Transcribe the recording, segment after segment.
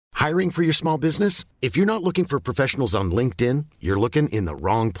Hiring for your small business? If you're not looking for professionals on LinkedIn, you're looking in the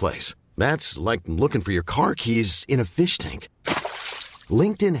wrong place. That's like looking for your car keys in a fish tank.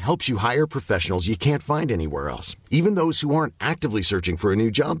 LinkedIn helps you hire professionals you can't find anywhere else, even those who aren't actively searching for a new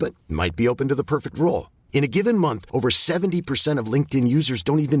job but might be open to the perfect role. In a given month, over 70% of LinkedIn users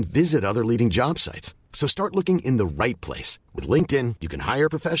don't even visit other leading job sites. So start looking in the right place. With LinkedIn, you can hire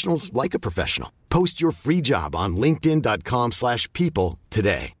professionals like a professional. Post your free job on linkedin.com/people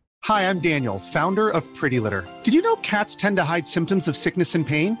today. Hi, I'm Daniel, founder of Pretty Litter. Did you know cats tend to hide symptoms of sickness and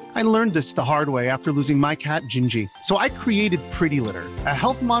pain? I learned this the hard way after losing my cat, Gingy. So I created Pretty Litter, a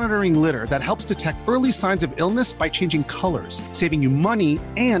health monitoring litter that helps detect early signs of illness by changing colors, saving you money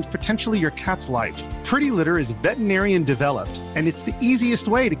and potentially your cat's life. Pretty Litter is veterinarian developed, and it's the easiest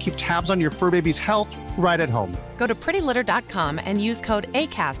way to keep tabs on your fur baby's health right at home. Go to prettylitter.com and use code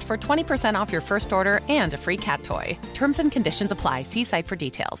ACAST for 20% off your first order and a free cat toy. Terms and conditions apply. See site for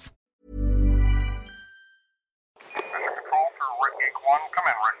details. Come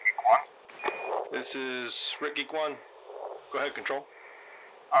in, Rick Geek 1. This is Rick Geek 1. Go ahead, Control.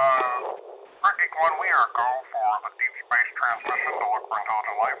 Rick Geek 1, we are go for the deep space transmission to look for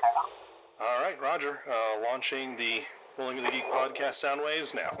intelligent life, over. All right, roger. Launching the Rolling in the Geek podcast sound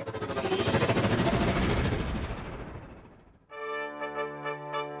waves now.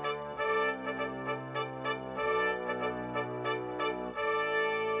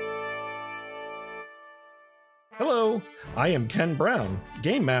 Hello, I am Ken Brown,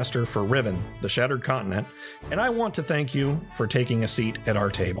 Game Master for Riven, the Shattered Continent, and I want to thank you for taking a seat at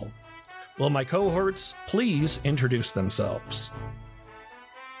our table. Will my cohorts please introduce themselves?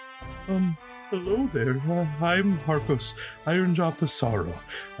 Hello there. I'm Harkos, Ironjaw Sorrow.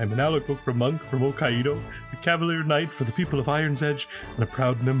 I'm an Alakokra monk from Hokkaido, a Cavalier Knight for the people of Iron's Edge, and a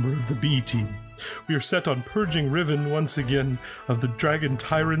proud member of the B Team. We are set on purging Riven once again of the dragon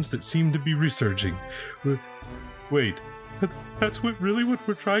tyrants that seem to be resurging. Wait, that's really what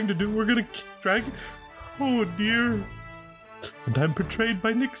we're trying to do? We're gonna drag... Oh dear. And I'm portrayed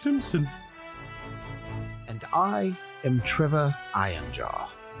by Nick Simpson. And I am Trevor Ironjaw,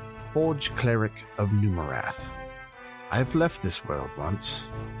 Forge Cleric of Numerath. I have left this world once,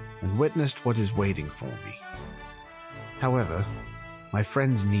 and witnessed what is waiting for me. However, my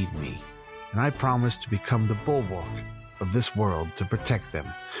friends need me, and I promise to become the bulwark of this world to protect them,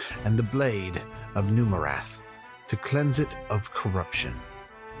 and the blade of Numerath to cleanse it of corruption.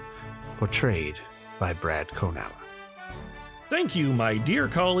 Portrayed by Brad Konauer. Thank you, my dear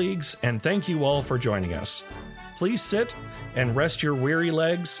colleagues, and thank you all for joining us. Please sit and rest your weary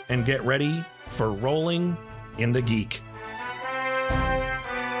legs and get ready for Rolling in the Geek.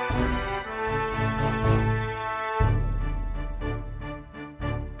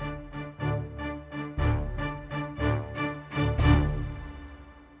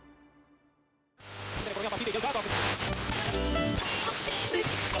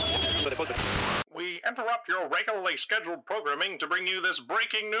 We interrupt your regularly scheduled programming to bring you this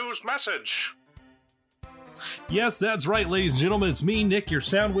breaking news message. Yes, that's right, ladies and gentlemen. It's me, Nick, your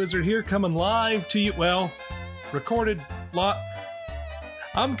sound wizard here, coming live to you. Well, recorded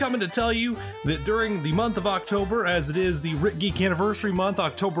I'm coming to tell you that during the month of October, as it is the Rick Geek anniversary month,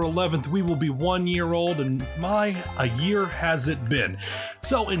 October 11th, we will be 1 year old, and a year has it been.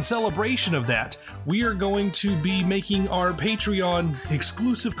 So in celebration of that, we are going to be making our Patreon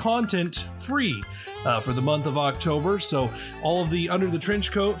exclusive content free for the month of October. So all of the Under the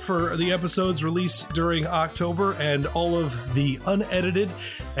Trench Coat for the episodes released during October, and all of the unedited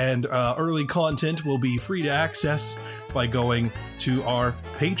and early content will be free to access by going to our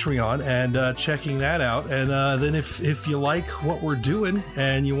Patreon and checking that out. And then if you like what we're doing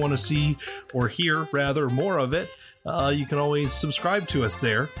and you want to see or hear rather more of it, you can always subscribe to us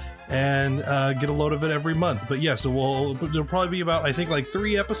there and get a load of it every month. But yes, there'll probably be about, I think, like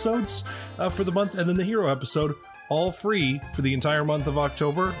 3 episodes for the month, and then the hero episode, all free for the entire month of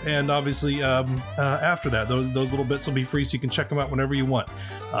October. And obviously after that, those little bits will be free, so you can check them out whenever you want.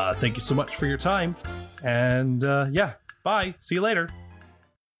 Thank you so much for your time, and yeah, bye, see you later.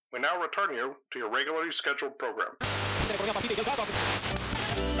 We now return you to your regularly scheduled program.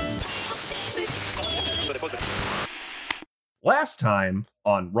 Last time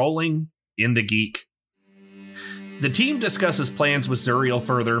on Rolling in the Geek. The team discusses plans with Zuriel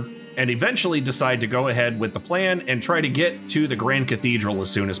further, and eventually decide to go ahead with the plan and try to get to the Grand Cathedral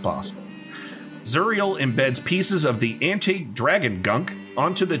as soon as possible. Zuriel embeds pieces of the anti-dragon gunk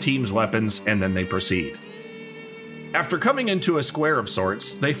onto the team's weapons, and then they proceed. After coming into a square of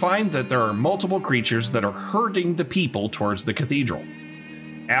sorts, they find that there are multiple creatures that are herding the people towards the cathedral.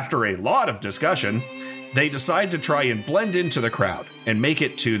 After a lot of discussion, They decide to try and blend into the crowd and make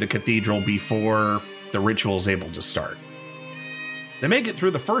it to the cathedral before the ritual is able to start. They make it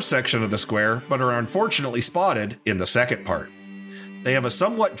through the first section of the square, but are unfortunately spotted in the second part. They have a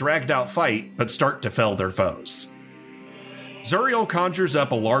somewhat dragged out fight, but start to fell their foes. Zuriel conjures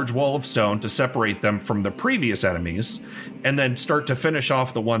up a large wall of stone to separate them from the previous enemies, and then start to finish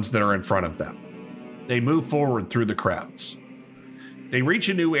off the ones that are in front of them. They move forward through the crowds. They reach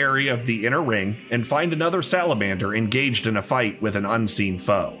a new area of the inner ring and find another salamander engaged in a fight with an unseen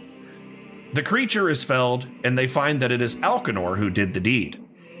foe. The creature is felled, and they find that it is Alcanor who did the deed.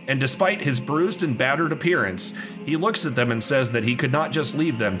 And despite his bruised and battered appearance, he looks at them and says that he could not just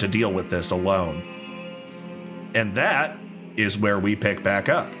leave them to deal with this alone. And that is where we pick back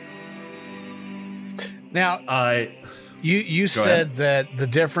up. Now, you said that the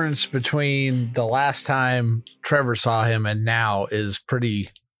difference between the last time Trevor saw him and now is pretty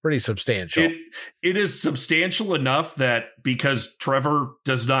substantial. It is substantial enough that because Trevor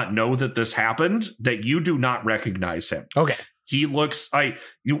does not know that this happened, that you do not recognize him. Okay. He looks,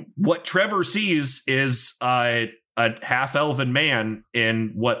 what Trevor sees is a half-elven man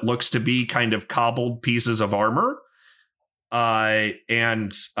in what looks to be kind of cobbled pieces of armor,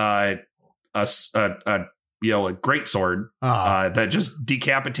 and a greatsword that just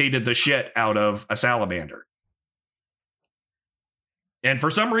decapitated the shit out of a salamander. And for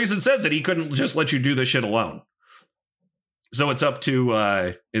some reason said that he couldn't just let you do this shit alone. So it's up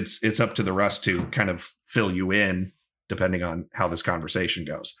to it's up to the rest to kind of fill you in, depending on how this conversation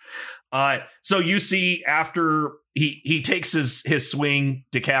goes. So you see after he takes his swing,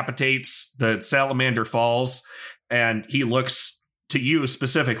 decapitates, the salamander falls, and he looks to you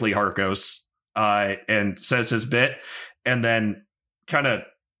specifically, Harkos, and says his bit, and then kind of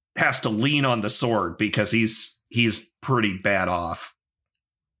has to lean on the sword because he's pretty bad off.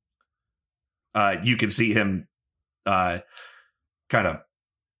 You can see him kind of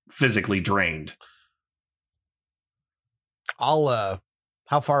physically drained. How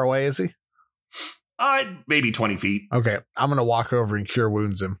far away is he? Maybe 20 feet. Okay, I'm going to walk over and cure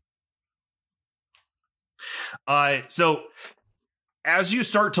wounds him. So as you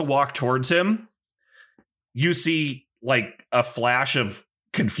start to walk towards him, you see like a flash of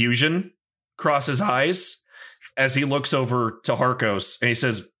confusion cross his eyes as he looks over to Harkos and he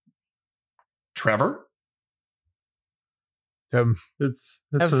says, Trevor? It's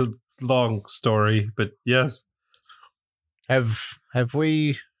a long story, but yes. Have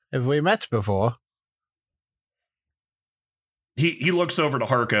we met before? He looks over to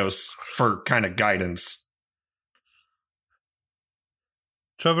Harkos for kind of guidance.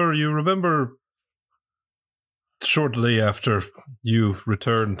 Trevor, you remember shortly after you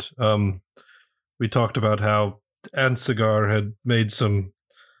returned, we talked about how Ansigar had made some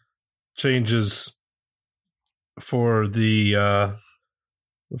changes for the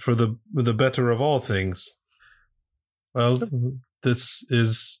better of all things. Well, this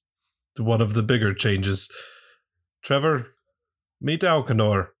is one of the bigger changes. Trevor, meet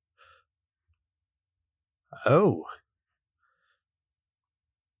Alcanor. Oh.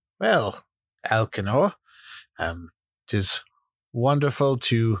 Well, Alcanor, it is wonderful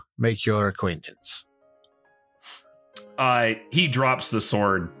to make your acquaintance. He drops the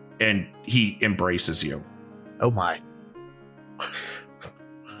sword and he embraces you. Oh my.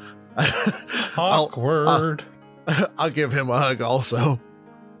 Awkward. I'll give him a hug also.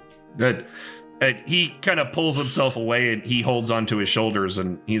 Good. He kind of pulls himself away and he holds onto his shoulders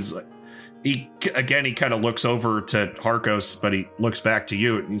and he's like, he kind of looks over to Harkos, but he looks back to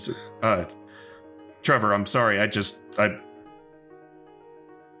you and he says, Trevor, I'm sorry. I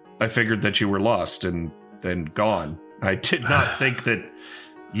figured that you were lost and then gone. I did not think that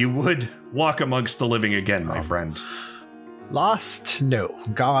you would walk amongst the living again, my friend. Lost? No.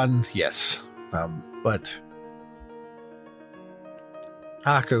 Gone? Yes. But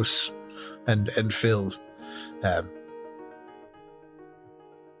Harkos and Phil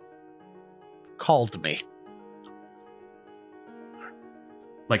called me.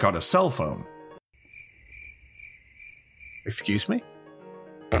 Like on a cell phone? Excuse me?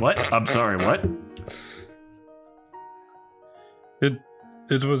 What? I'm sorry, what?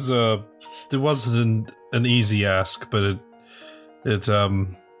 It wasn't an easy ask, but it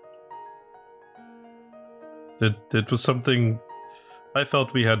was something I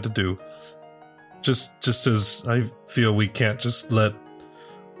felt we had to do. Just as I feel we can't just let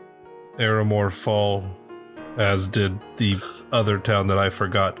Aramor fall, as did the other town that I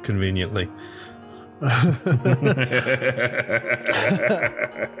forgot conveniently.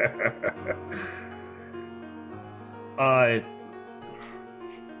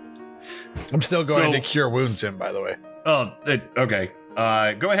 I'm still going to cure wounds him, by the way. Oh, okay.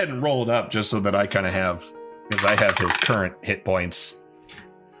 Go ahead and roll it up just so that I kind of have, because I have his current hit points.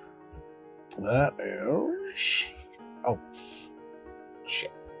 That is... Oh,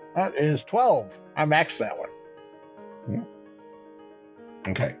 shit. That is 12. I maxed that one.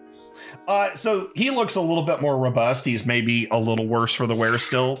 Okay. So he looks a little bit more robust. He's maybe a little worse for the wear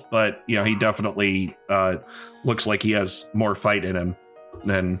still, but he definitely looks like he has more fight in him.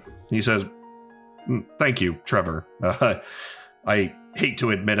 Then he says, "Thank you, Trevor. I hate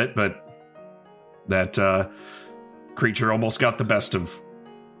to admit it, but that creature almost got the best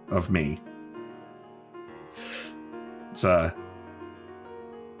of me. It's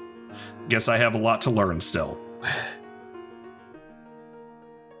guess I have a lot to learn still."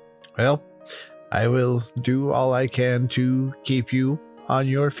 Well, I will do all I can to keep you on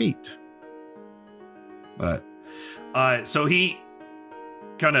your feet. So he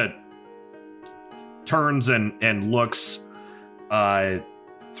kind of turns and looks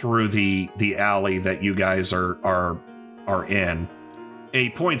through the alley that you guys are in. And he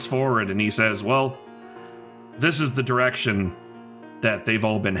points forward and he says, "Well, this is the direction that they've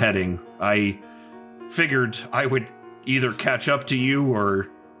all been heading. I figured I would either catch up to you or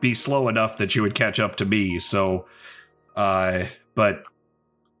be slow enough that you would catch up to me. So, but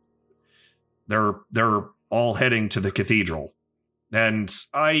they're all heading to the cathedral, and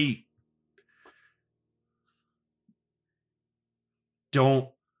I don't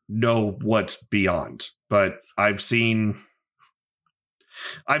know what's beyond. But I've seen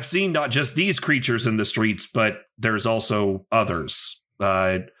not just these creatures in the streets, but there's also others.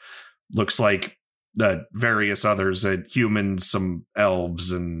 Looks like various others, humans, some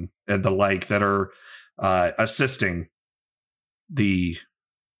elves, and the like that are assisting these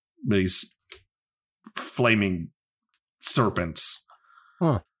flaming serpents.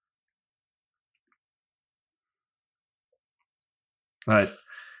 Huh. But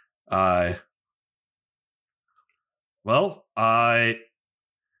well, I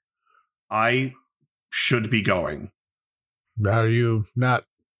should be going. Are you not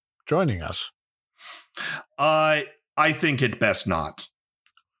joining us? I think it best not.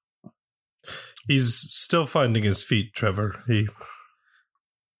 He's still finding his feet, Trevor.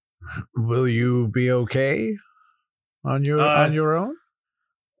 Will you be okay on your own?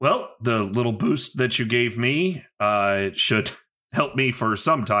 Well, the little boost that you gave me should help me for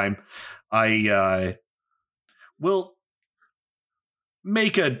some time. I will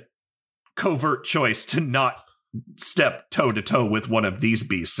make a covert choice to not step toe to toe with one of these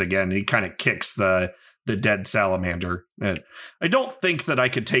beasts again. He kind of kicks the dead salamander. I don't think that I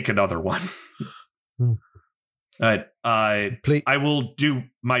could take another one. I will do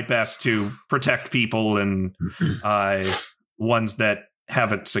my best to protect people and ones that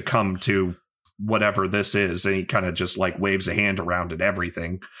haven't succumbed to whatever this is. And he kind of just like waves a hand around at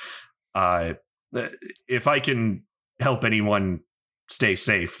everything. If I can help anyone stay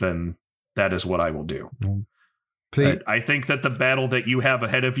safe, then that is what I will do. I think that the battle that you have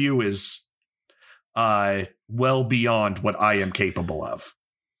ahead of you is well beyond what I am capable of.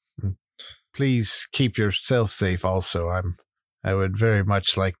 Please keep yourself safe also. I would very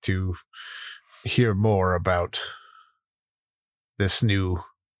much like to hear more about this new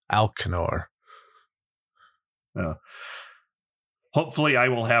Alcanor. Hopefully I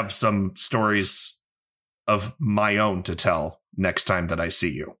will have some stories of my own to tell next time that I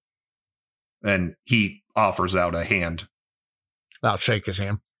see you. And he offers out a hand. I'll shake his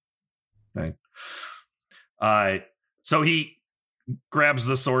hand. Right. So he grabs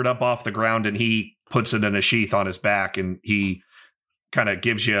the sword up off the ground and he puts it in a sheath on his back, and he kind of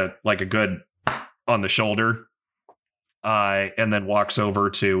gives you like a good on the shoulder, and then walks over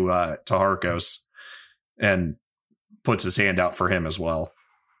to Harkos and puts his hand out for him as well.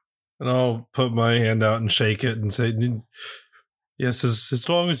 And I'll put my hand out and shake it and say, "Yes, as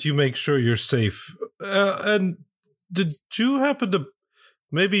long as you make sure you're safe." And did you happen to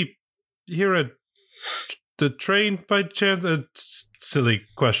maybe hear the train by chance? It's a silly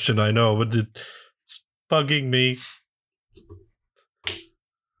question, I know, but it's bugging me.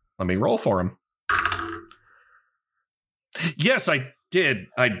 Let me roll for him. Yes, I did.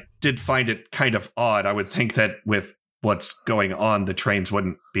 I did find it kind of odd. I would think that with what's going on, the trains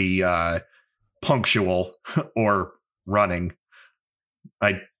wouldn't be punctual or running.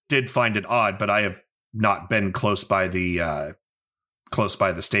 I did find it odd, but I have not been close by the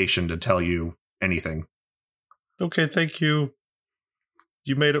station to tell you anything. Okay, thank you.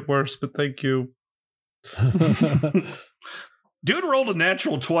 You made it worse, but thank you. Dude rolled a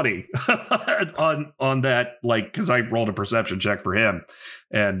natural 20 on that, like, because I rolled a perception check for him,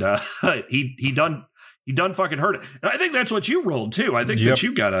 and he done fucking heard it. And I think that's what you rolled too. I think that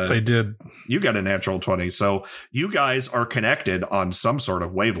you got a natural 20. So you guys are connected on some sort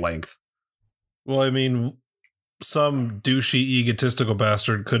of wavelength. Well, I mean, some douchey, egotistical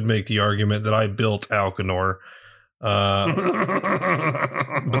bastard could make the argument that I built Alcanor, but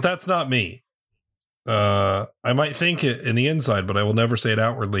that's not me. I might think it in the inside, but I will never say it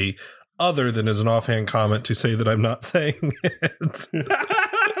outwardly, other than as an offhand comment to say that I'm not saying it.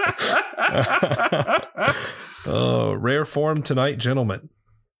 Rare form tonight, gentlemen.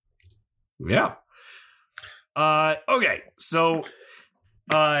 Yeah. Okay. So,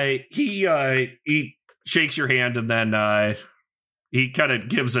 he shakes your hand, and then he kind of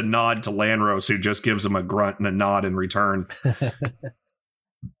gives a nod to Lanros, who just gives him a grunt and a nod in return.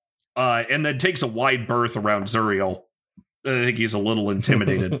 And then takes a wide berth around Zuriel. I think he's a little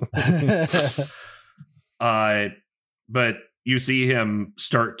intimidated. But you see him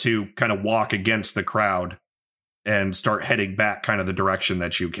start to kind of walk against the crowd and start heading back kind of the direction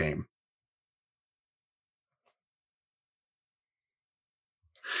that you came.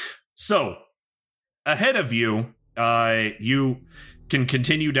 So, ahead of you, you can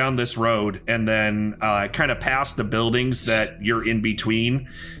continue down this road, and then kind of past the buildings that you're in between.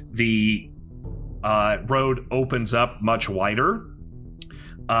 The road opens up much wider,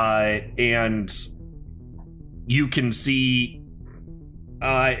 and you can see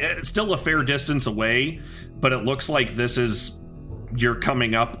it's still a fair distance away, but it looks like you're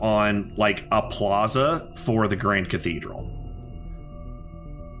coming up on like a plaza for the Grand Cathedral.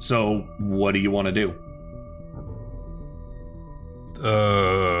 So what do you want to do?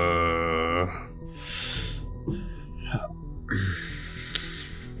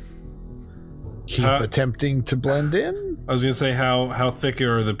 Keep attempting to blend in? I was gonna say, how thick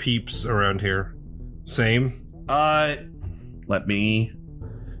are the peeps around here? Same? Let me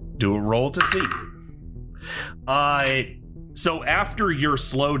do a roll to see. So after your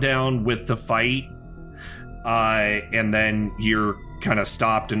slowdown with the fight, and then you're kind of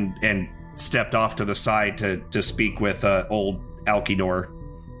stopped and stepped off to the side to speak with old Alkinor,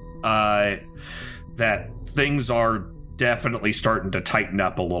 that things are definitely starting to tighten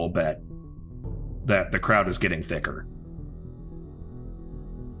up a little bit. That the crowd is getting thicker.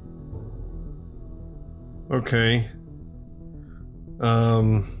 Okay.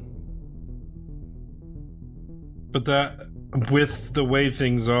 But that, with the way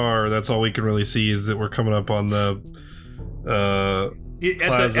things are, that's all we can really see is that we're coming up on the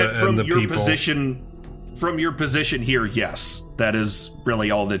plaza and the people. From your position here, yes. That is really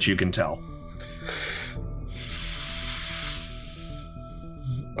all that you can tell.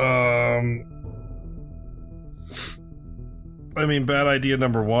 I mean, bad idea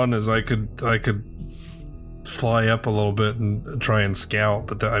number one is I could fly up a little bit and try and scout,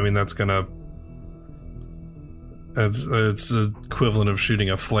 but it's the equivalent of shooting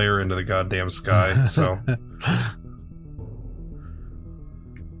a flare into the goddamn sky. So,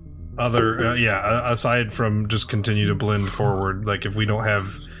 aside from just continue to blend forward, like if we don't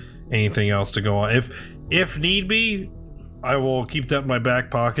have anything else to go on, if need be, I will keep that in my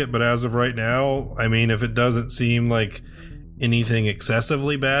back pocket. But as of right now, I mean, if it doesn't seem like anything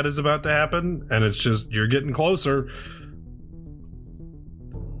excessively bad is about to happen, and it's just you're getting closer.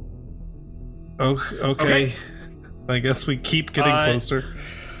 Okay. I guess we keep getting closer.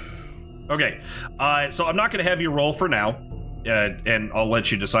 Okay. So I'm not going to have you roll for now, and I'll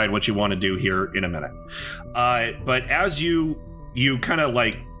let you decide what you want to do here in a minute. But as you kind of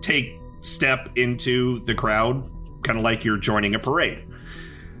like take step into the crowd, kind of like you're joining a parade,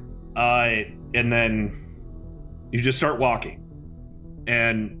 and then you just start walking.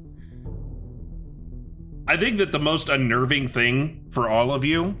 And I think that the most unnerving thing for all of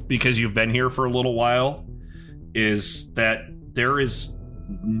you, because you've been here for a little while, is that there is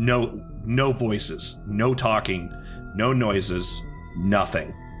no voices, no talking, no noises,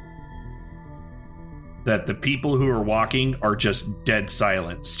 nothing. That the people who are walking are just dead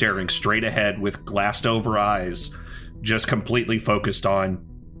silent, staring straight ahead with glassed over eyes, just completely focused on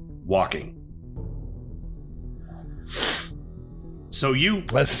walking. So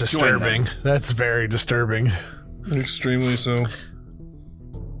That's disturbing. That's very disturbing. Extremely so.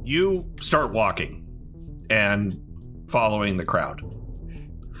 You start walking and following the crowd.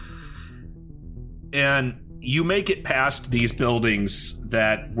 And you make it past these buildings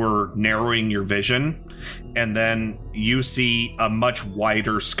that were narrowing your vision, and then you see a much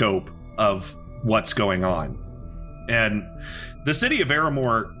wider scope of what's going on. And the city of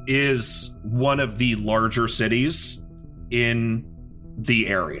Aramor is one of the larger cities in the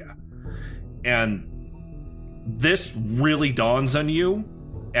area. And this really dawns on you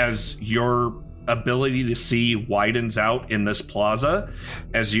as your ability to see widens out in this plaza,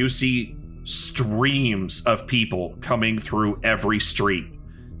 as you see streams of people coming through every street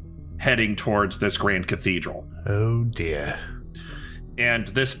heading towards this grand cathedral. Oh dear. And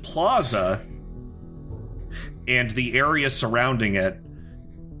this plaza and the area surrounding it,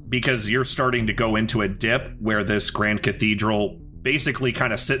 because you're starting to go into a dip where this grand cathedral basically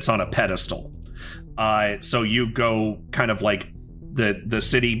kind of sits on a pedestal. So you go kind of like the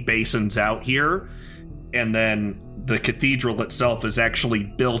city basins out here, and then the cathedral itself is actually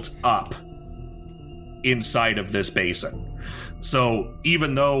built up inside of this basin. So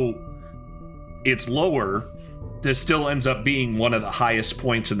even though it's lower, this still ends up being one of the highest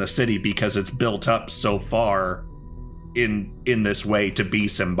points in the city because it's built up so far in this way to be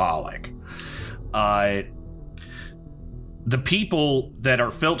symbolic. The people that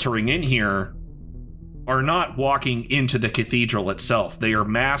are filtering in here are not walking into the cathedral itself. They are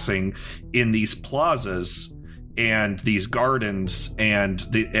massing in these plazas and these gardens and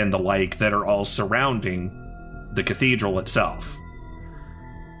the like that are all surrounding the cathedral itself.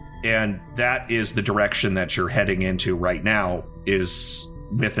 And that is the direction that you're heading into right now, is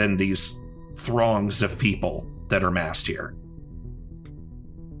within these throngs of people that are massed here.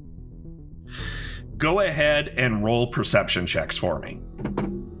 Go ahead and roll perception checks for me.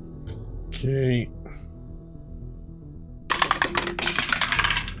 Okay.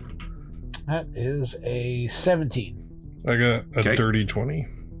 That is a 17. I got a dirty 20.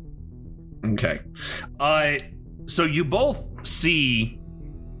 Okay. So you both see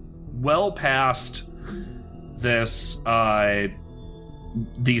well past this,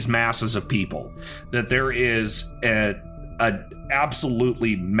 these masses of people, that there is a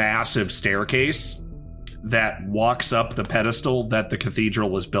absolutely massive staircase that walks up the pedestal that the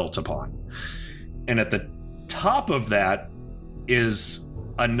cathedral is built upon. And at the top of that is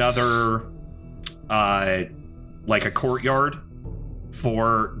another, like a courtyard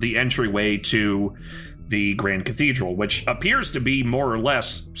for the entryway to the Grand Cathedral, which appears to be more or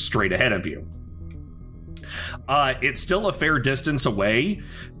less straight ahead of you. It's still a fair distance away,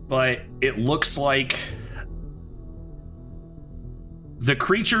 but it looks like the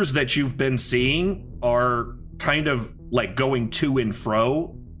creatures that you've been seeing are kind of like going to and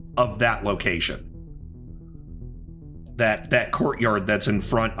fro of that location. That courtyard that's in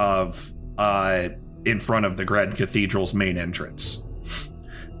front of the Grand Cathedral's main entrance.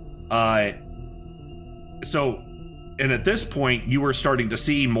 And at this point, you were starting to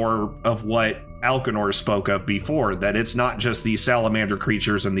see more of what Alcanor spoke of before, that it's not just these salamander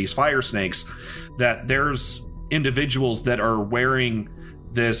creatures and these fire snakes, that there's individuals that are wearing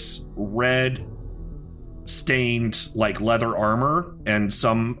this red stained like leather armor, and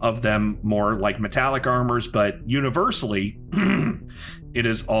some of them more like metallic armors, but universally it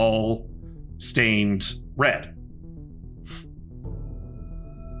is all stained red.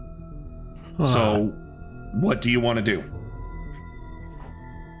 So what do you want to do?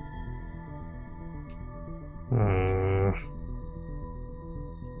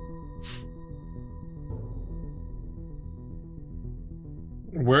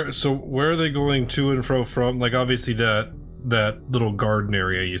 Where are they going to and fro from? Like, obviously that little garden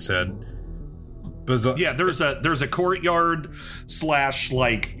area you said. Yeah, there's a courtyard /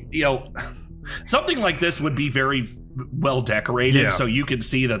 like, you know, something like this would be very well decorated, so you can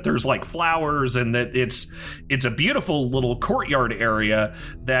see that there's like flowers, and that it's a beautiful little courtyard area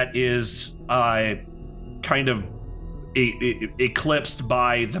that is kind of eclipsed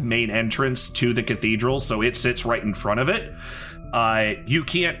by the main entrance to the cathedral, so it sits right in front of it. You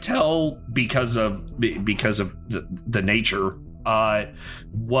can't tell because of the nature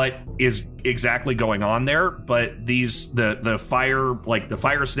what is exactly going on there, but the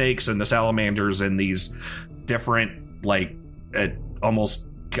fire snakes and the salamanders and these different almost,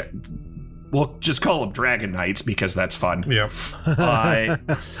 we'll just call them dragon knights because that's fun.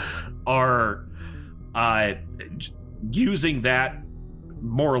 Are using that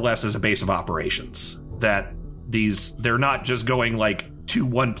more or less as a base of operations. That they're not just going like to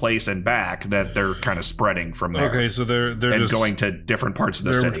one place and back, that they're kind of spreading from there. Okay, so they're just going to different parts of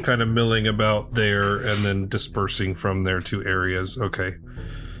the city. They're kind of milling about there and then dispersing from there to areas. Okay.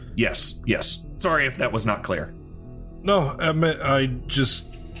 Yes. Sorry if that was not clear. No, I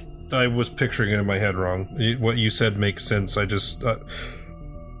was picturing it in my head wrong. What you said makes sense.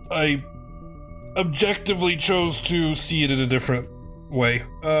 I objectively chose to see it in a different way.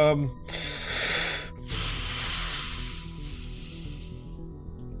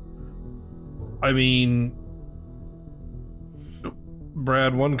 I mean,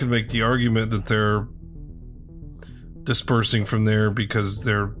 Brad, one could make the argument that they're dispersing from there because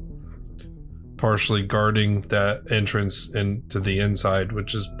they're partially guarding that entrance into the inside,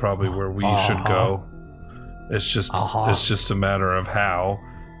 which is probably where we should go. It's just a matter of how,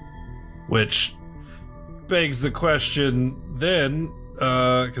 which begs the question then,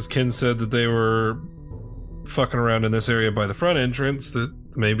 because Ken said that they were fucking around in this area by the front entrance, that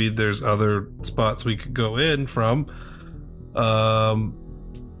maybe there's other spots we could go in from, but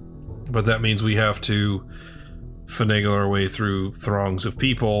that means we have to finagle our way through throngs of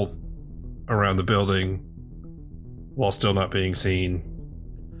people around the building while still not being seen.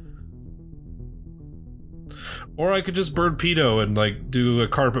 Or I could just burn pedo and like do a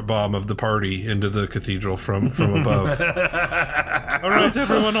carpet bomb of the party into the cathedral from above. All right,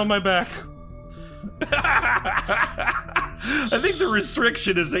 everyone on my back. I think the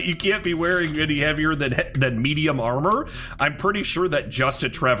restriction is that you can't be wearing any heavier than medium armor. I'm pretty sure that just a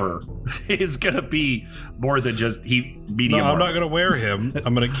Trevor is going to be more than just medium armor. I'm not going to wear him.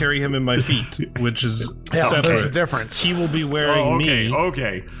 I'm going to carry him in my feet, which is separate. There's a difference. He will be wearing me.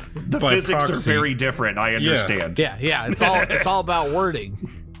 Okay. The physics are very different. I understand. Yeah. It's all about wording.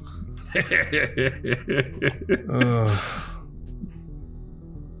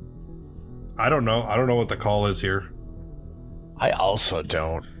 I don't know. I don't know what the call is here. I also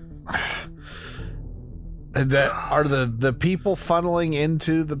don't. Are the people funneling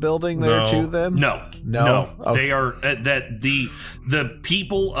into the building there too? Then no. Okay. They are that the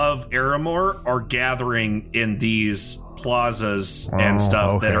people of Aramor are gathering in these plazas and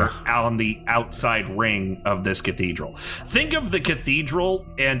stuff that are on the outside ring of this cathedral. Think of the cathedral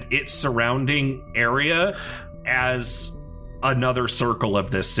and its surrounding area as another circle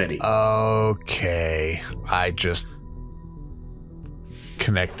of this city. Okay, I just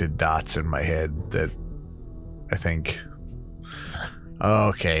connected dots in my head that I think.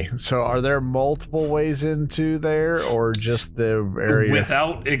 Okay, so are there multiple ways into there, or just the area?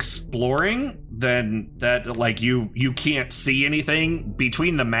 Without exploring, then that like you can't see anything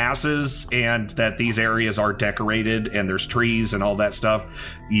between the masses, and that these areas are decorated and there's trees and all that stuff.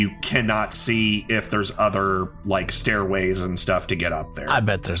 You cannot see if there's other like stairways and stuff to get up there. I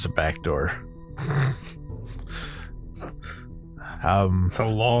bet there's a back door. It's a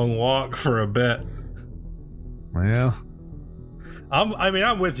long walk for a bet. Well,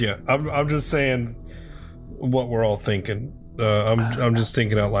 I'm with you. I'm just saying what we're all thinking. I'm just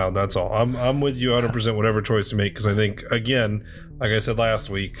thinking out loud. That's all. I'm with you 100%. Whatever choice you make, because I think, again, like I said last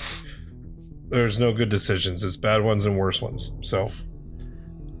week, there's no good decisions. It's bad ones and worse ones. So.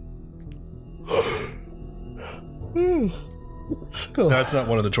 That's not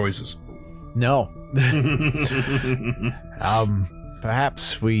one of the choices. No.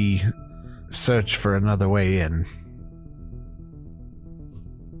 Perhaps we search for another way in.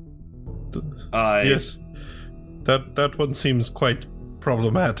 Yes. That one seems quite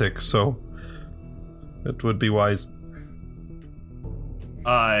problematic, so it would be wise.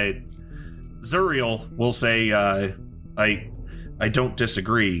 Zuriel will say, I don't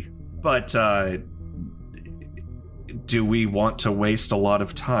disagree, but do we want to waste a lot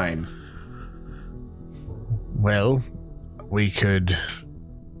of time? Well, we could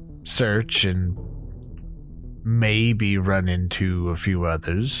search and maybe run into a few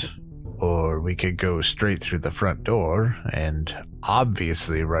others, or we could go straight through the front door and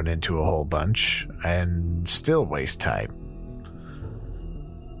obviously run into a whole bunch and still waste time.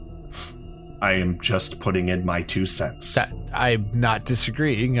 I am just putting in my 2 cents. I'm not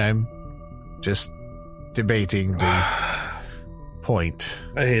disagreeing. I'm just debating the point.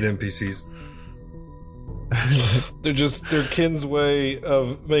 I hate NPCs. They're Ken's way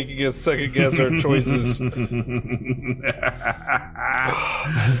of making us second guess our choices.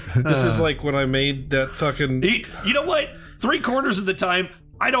 This is like when I made that fucking... You know what? 3/4 of the time,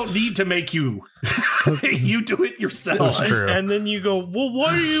 I don't need to make you. You do it yourself. That's true. And then you go, well,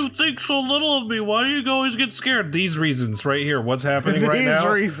 why do you think so little of me? Why do you always get scared? These reasons right here. What's happening right now?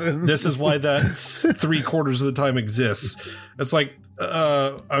 These reasons. This is why that 3/4 of the time exists. It's like,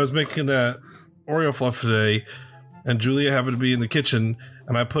 I was making that Oreo fluff today, and Julia happened to be in the kitchen,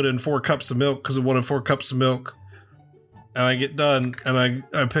 and I put in 4 cups of milk because I wanted 4 cups of milk, and I get done, and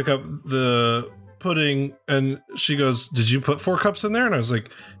I pick up the pudding, and she goes, did you put 4 cups in there? And I was like,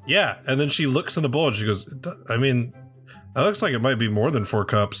 yeah. And then she looks in the bowl and she goes, I mean, that looks like it might be more than 4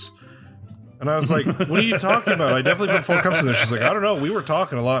 cups. And I was like, what are you talking about? I definitely put 4 cups in there. She's like, I don't know, we were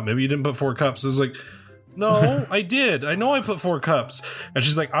talking a lot, maybe you didn't put 4 cups. I was like, no, I did. I know I put 4 cups. And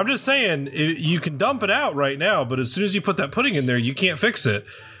she's like, I'm just saying, you can dump it out right now, but as soon as you put that pudding in there, you can't fix it.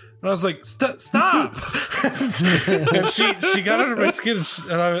 And I was like, stop. And she got under my skin,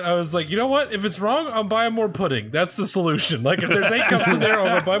 and I was like, you know what? If it's wrong, I'm buying more pudding. That's the solution. Like, if there's 8 cups in there, I'm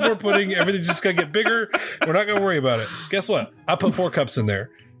going to buy more pudding. Everything's just going to get bigger. We're not going to worry about it. Guess what? I put 4 cups in there.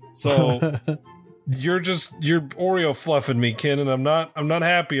 So you're Oreo fluffing me, Ken, and I'm not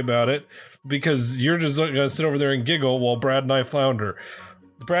happy about it because you're just going to sit over there and giggle while Brad and I flounder.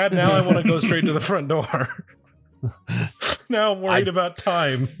 Brad, now I want to go straight to the front door. Now I'm worried about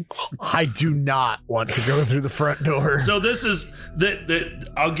time. I do not want to go through the front door. So this is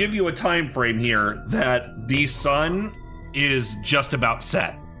I'll give you a time frame here that the sun is just about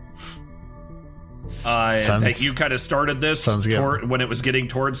set. That you kind of started this when it was getting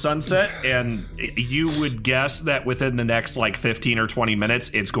towards sunset, and you would guess that within the next like 15 or 20 minutes,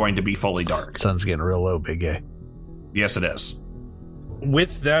 it's going to be fully dark. Sun's getting real low, big guy. Yes, it is.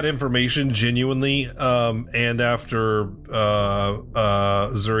 With that information, genuinely, and after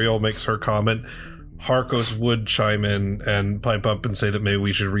Zuriel makes her comment, Harkos would chime in and pipe up and say that maybe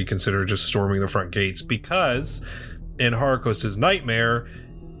we should reconsider just storming the front gates, because in Harkos's nightmare,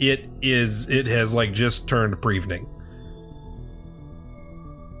 it has like just turned pre-evening.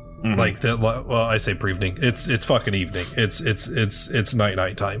 Mm-hmm. Like that. Well, I say pre-evening. It's fucking evening. It's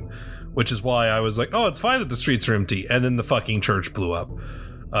night time. Which is why I was like, oh, it's fine that the streets are empty. And then the fucking church blew up.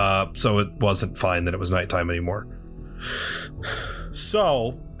 So it wasn't fine that it was nighttime anymore.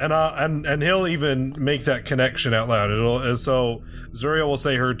 So, and he'll even make that connection out loud. So Zuriel will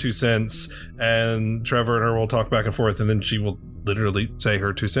say her 2 cents, and Trevor and her will talk back and forth, and then she will literally say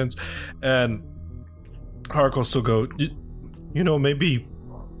her 2 cents. And Harkos will go, you know, maybe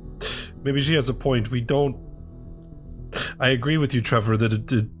she has a point. I agree with you, Trevor, that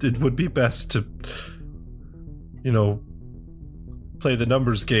it would be best to, you know, play the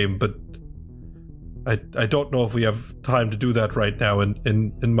numbers game, but I don't know if we have time to do that right now. And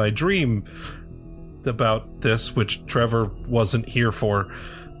in my dream about this, which Trevor wasn't here for,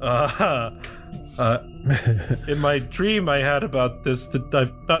 in my dream I had about this that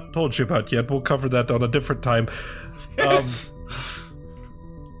I've not told you about yet. We'll cover that on a different time.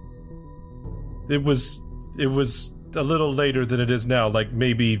 It was a little later than it is now, like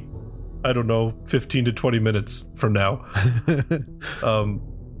maybe, I don't know, 15 to 20 minutes from now.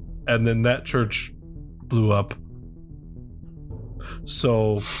 And then that church blew up.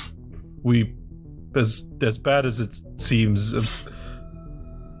 So we, as bad as it seems,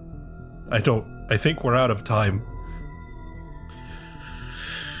 I think we're out of time.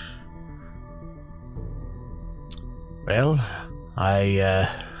 Well, I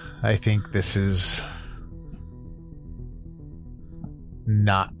think this is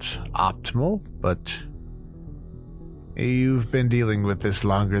not optimal, but you've been dealing with this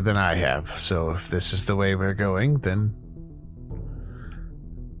longer than I have, so if this is the way we're going, then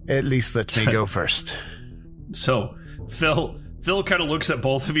at least let me go first. So Phil kind of looks at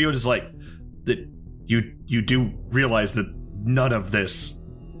both of you and is like, that you do realize that none of this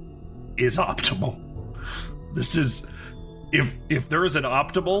is optimal. This is, if there is an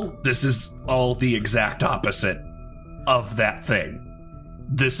optimal, this is all the exact opposite of that thing.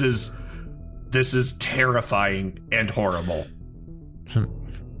 This is terrifying and horrible.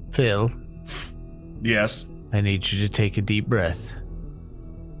 Phil? Yes? I need you to take a deep breath.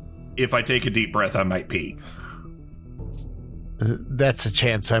 If I take a deep breath, I might pee. That's a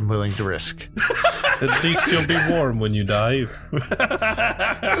chance I'm willing to risk. At least you'll be warm when you die.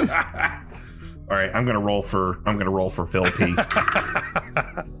 All right, I'm gonna roll for Phil pee.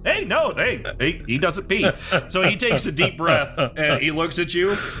 Hey, he doesn't pee. So he takes a deep breath and he looks at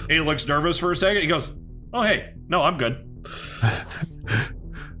you. He looks nervous for a second. He goes, "Oh, hey, no, I'm good."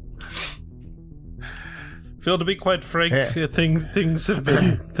 Phil, to be quite frank, things have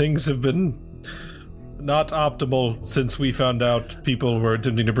been not optimal since we found out people were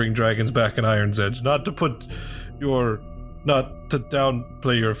attempting to bring dragons back in Iron's Edge. Not to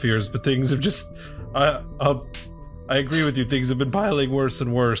downplay your fears, but things have just... I agree with you. Things have been piling worse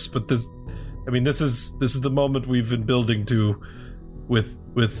and worse. But this is the moment we've been building to with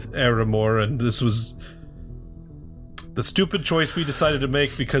Aramor, and this was the stupid choice we decided to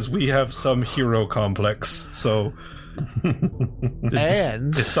make because we have some hero complex. So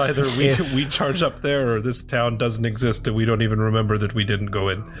it's either we charge up there, or this town doesn't exist and we don't even remember that we didn't go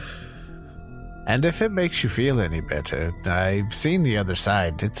in. And if it makes you feel any better, I've seen the other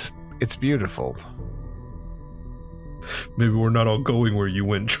side. It's beautiful. Maybe we're not all going where you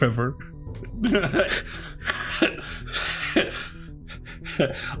went, Trevor.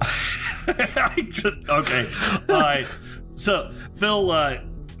 Okay. So Phil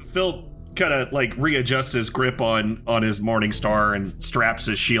kind of like readjusts his grip on his Morning Star and straps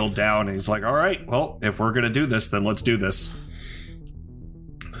his shield down. And he's like, all right, well, if we're going to do this, then let's do this.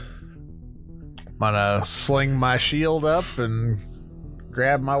 I'm gonna sling my shield up and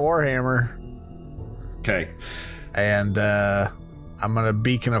grab my warhammer. Okay. And I'm gonna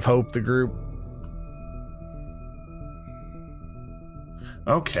beacon of hope the group.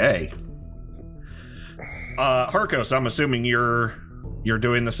 Okay. Harkos, I'm assuming you're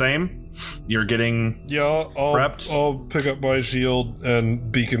doing the same? You're getting prepped? I'll pick up my shield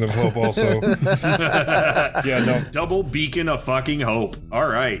and beacon of hope also. Yeah, no. Double beacon of fucking hope. All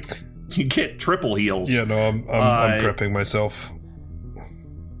right. You get triple heals. Yeah, no, I'm prepping myself.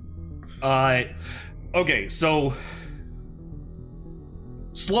 Okay, so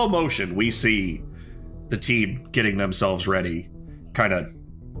slow motion, we see the team getting themselves ready, kind of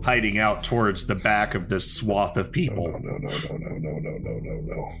hiding out towards the back of this swath of people.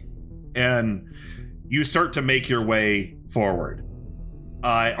 No. And you start to make your way forward.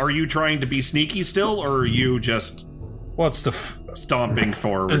 Are you trying to be sneaky still, or are you just what's the stomping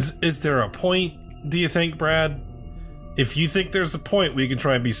forward? Is there a point, do you think, Brad? If you think there's a point, we can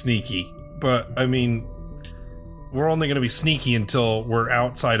try and be sneaky. But, I mean, we're only going to be sneaky until we're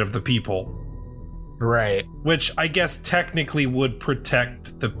outside of the people. Right. Which I guess technically would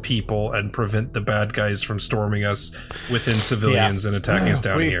protect the people and prevent the bad guys from storming us within civilians and attacking us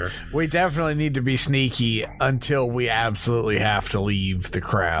down here. We definitely need to be sneaky until we absolutely have to leave the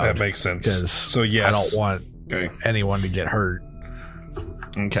crowd. That makes sense. So, yes. I don't want anyone to get hurt.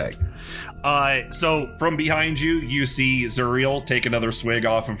 Okay. So from behind you, you see Zuriel take another swig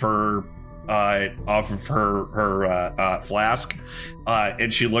off of her flask,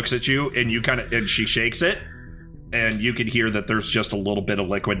 and she looks at you, and you and she shakes it, and you can hear that there's just a little bit of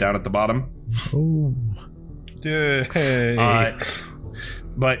liquid down at the bottom. Oh. Yay.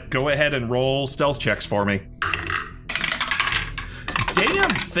 But go ahead and roll stealth checks for me.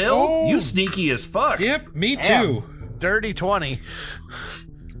 Damn, Phil, you sneaky as fuck. Yep, me too. Dirty 20.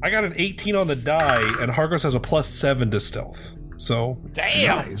 I got an 18 on the die, and Hargos has a +7 to stealth. So,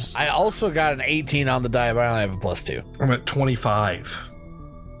 damn. Nice. I also got an 18 on the die, but I only have a +2. I'm at 25.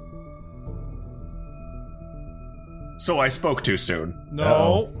 So I spoke too soon.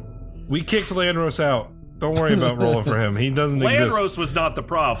 No. We kicked Landros out. Don't worry about rolling for him. He doesn't exist. Landros was not the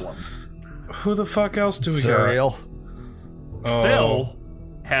problem. Who the fuck else do we Zuriel. got? Phil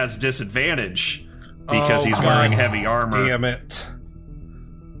has disadvantage because he's wearing heavy armor. Damn it.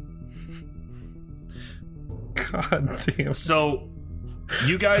 God damn. So,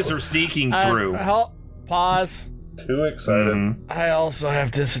 you guys are sneaking through. Pause. Too excited. I also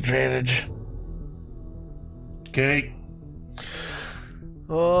have disadvantage. Okay.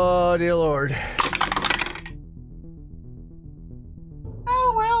 Oh, dear Lord.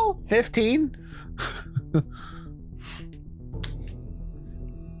 Oh, well. 15.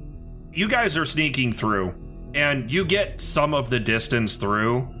 You guys are sneaking through, and you get some of the distance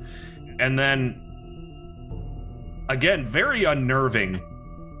through, and then again, very unnerving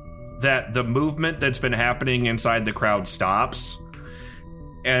that the movement that's been happening inside the crowd stops.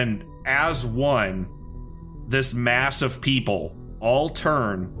 And as one, this mass of people all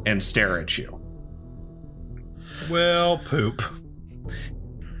turn and stare at you. Well, poop.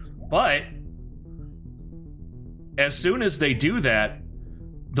 But as soon as they do that,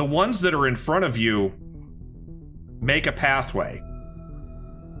 the ones that are in front of you make a pathway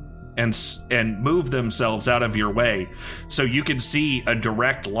and move themselves out of your way so you can see a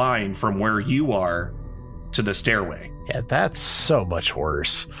direct line from where you are to the stairway. Yeah, that's so much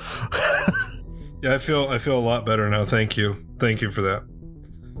worse. Yeah, I feel a lot better now. Thank you. Thank you for that.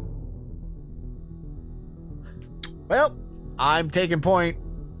 Well, I'm taking point.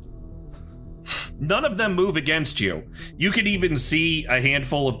 None of them move against you. You can even see a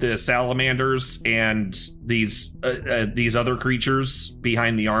handful of the salamanders and these other creatures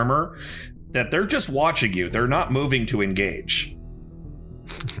behind the armor that they're just watching you. They're not moving to engage.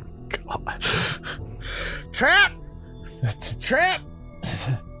 God. Trap! It's a trap!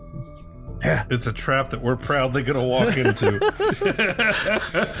 It's a trap that we're proudly going to walk into.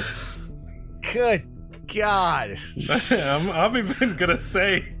 Good God. I'm even going to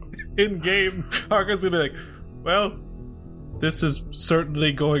say in game, Harko's going to be like, well, this is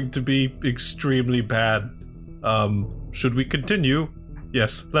certainly going to be extremely bad. Should we continue?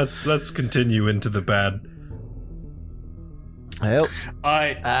 Yes, let's continue into the bad. Well,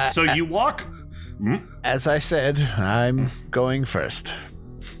 so you walk. As I said, I'm going first.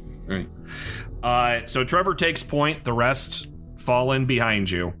 So Trevor takes point. The rest fall in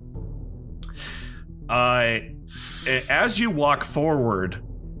behind you. As you walk forward,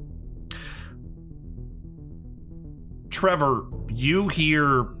 Trevor, you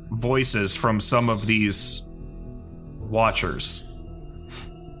hear voices from some of these watchers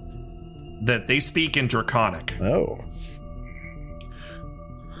that they speak in Draconic. Oh.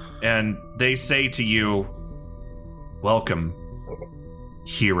 And they say to you, welcome,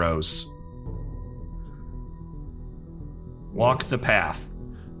 heroes. Walk the path.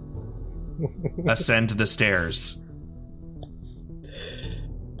 Ascend the stairs.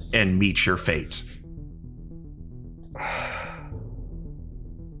 And meet your fate.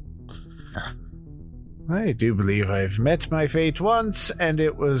 I do believe I've met my fate once, and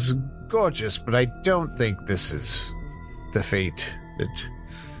it was gorgeous, but I don't think this is the fate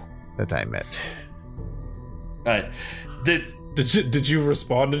that I met. Did you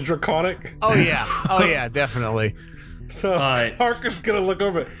respond in Draconic? Oh yeah, definitely. So Harkus gonna look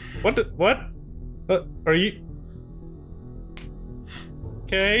over. What are you?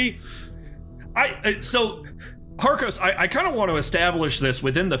 Okay. So Harkos, I kind of want to establish this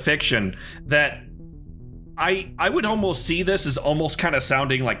within the fiction that I would almost see this as almost kind of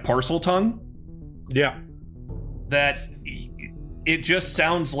sounding like parcel tongue. Yeah. That it just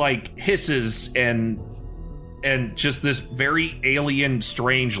sounds like hisses and just this very alien,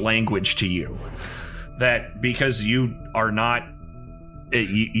 strange language to you. That because you are not,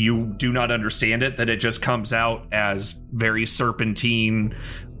 you do not understand it, that it just comes out as very serpentine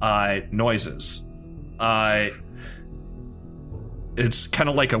noises. It's kind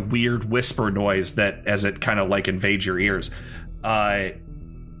of like a weird whisper noise that as it kind of like invades your ears. But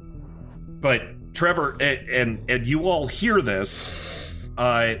Trevor, and you all hear this,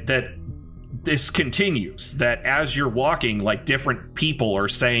 that this continues, that as you're walking, like different people are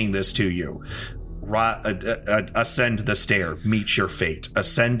saying this to you. Ascend the stair, meet your fate.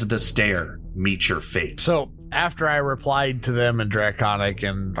 Ascend the stair, meet your fate. So after I replied to them in Draconic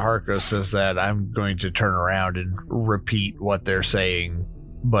and Harkos says that, I'm going to turn around and repeat what they're saying,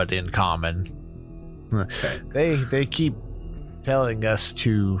 but in common. Okay. They keep telling us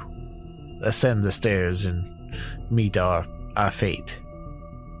to ascend the stairs and meet our fate.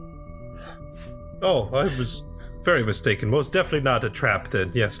 Oh, I was very mistaken. Most definitely not a trap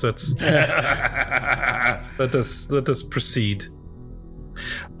then. Yes, let's let us proceed.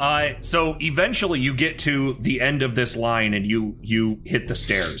 So eventually you get to the end of this line and you hit the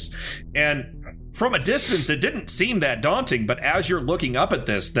stairs. And from a distance it didn't seem that daunting, but as you're looking up at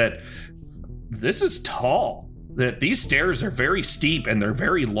this, that this is tall. That these stairs are very steep and they're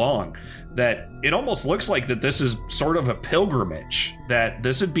very long. That it almost looks like that this is sort of a pilgrimage, that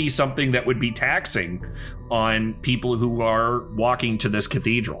this would be something that would be taxing on people who are walking to this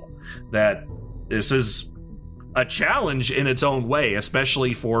cathedral, that this is a challenge in its own way,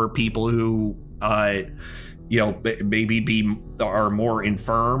 especially for people who maybe are more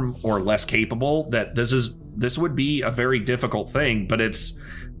infirm or less capable, that this would be a very difficult thing. But it's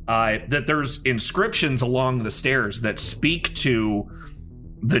that there's inscriptions along the stairs that speak to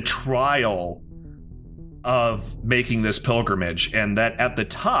the trial of making this pilgrimage, and that at the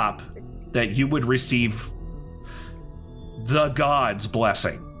top that you would receive the god's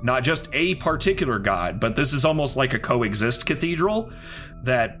blessing, not just a particular god, but this is almost like a coexist cathedral,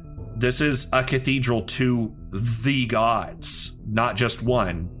 that this is a cathedral to the gods, not just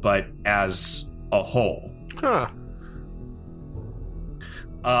one, but as a whole.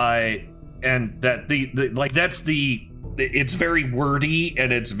 And that it's very wordy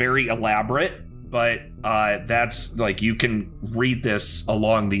and it's very elaborate, but that's like, you can read this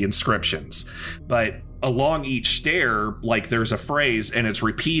along the inscriptions, but along each stair, like there's a phrase and it's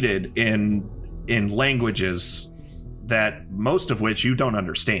repeated in languages that most of which you don't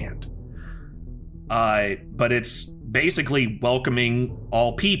understand. But it's basically welcoming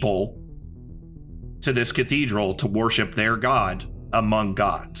all people to this cathedral to worship their god among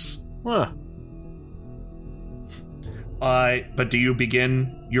gods. Huh. But do you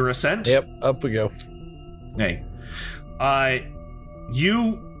begin your ascent? Yep, up we go. Hey.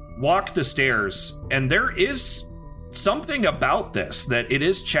 You walk the stairs, and there is something about this, that it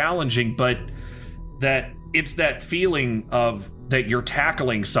is challenging, but that it's that feeling of that you're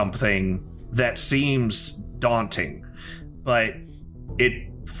tackling something that seems daunting, but it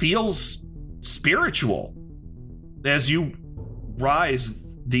feels spiritual as you rise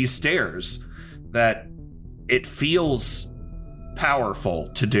these stairs, that it feels powerful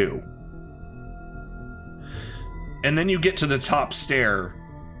to do. And then you get to the top stair,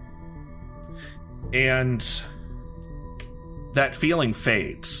 and that feeling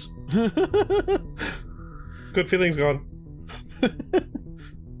fades. Good feeling's gone.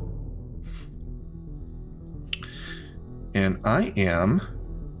 And I am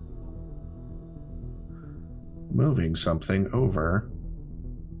moving something over.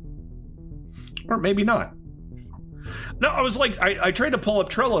 Or maybe not. No, I was like, I tried to pull up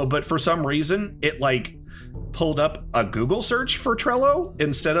Trello, but for some reason, it like pulled up a Google search for Trello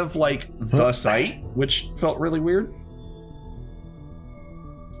instead of like the site, which felt really weird.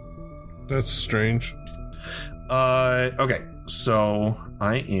 That's strange. Okay, so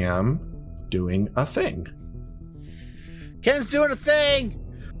I am doing a thing. Ken's doing a thing!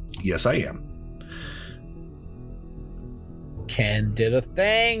 Yes, I am. Ken did a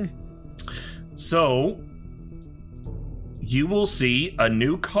thing! So, you will see a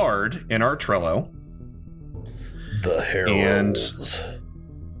new card in our Trello. The Heralds. And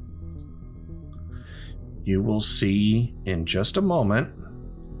you will see in just a moment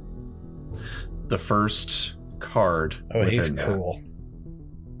the first card. Oh, he's cool.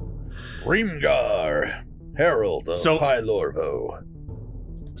 Rimgar, Herald of Pylorvo.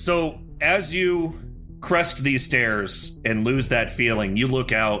 So, as you crest these stairs and lose that feeling, you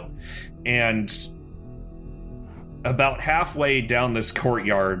look out, and about halfway down this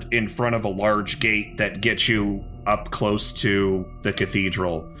courtyard in front of a large gate that gets you up close to the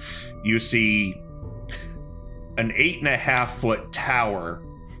cathedral, you see an 8.5-foot tower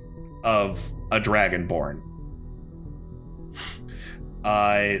of a dragonborn.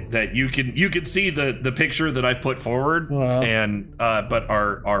 That you can see the picture that I've put forward, and but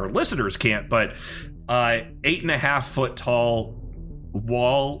our listeners can't. But 8.5-foot tall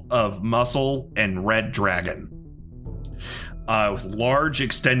wall of muscle and red dragon, with large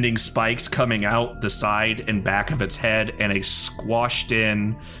extending spikes coming out the side and back of its head, and a squashed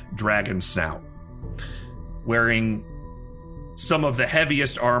in dragon snout, wearing some of the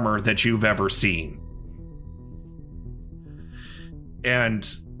heaviest armor that you've ever seen. And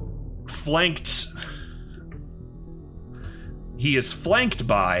he is flanked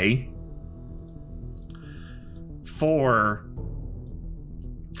by 4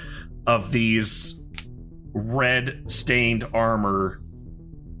 of these red stained armor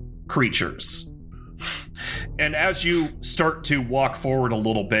creatures. And as you start to walk forward a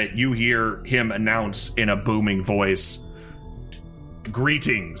little bit, you hear him announce in a booming voice,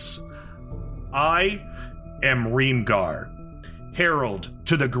 "Greetings. I am Rimgar, Herald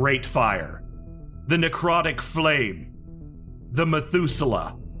to the Great Fire, the Necrotic Flame, the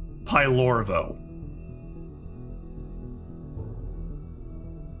Methuselah, Pylorvo."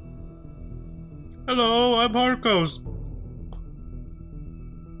 Hello, I'm Harkos.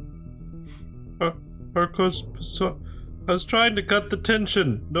 Harkos, I was trying to cut the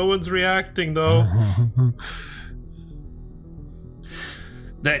tension. No one's reacting, though.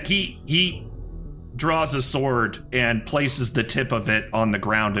 That he draws a sword and places the tip of it on the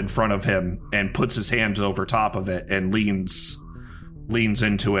ground in front of him and puts his hand over top of it and leans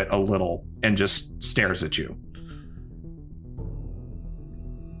into it a little and just stares at you.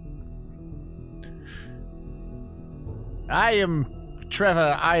 I am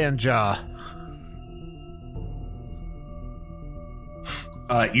Trevor Ironjaw.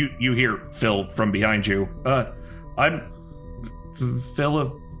 You hear Phil from behind you. I'm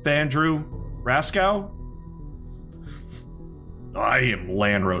Philipandrew Raskow? I am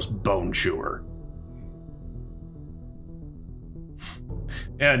Lanros Bone Chewer.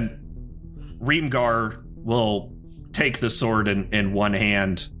 And Rimgar will take the sword in one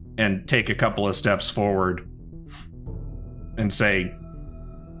hand and take a couple of steps forward and say,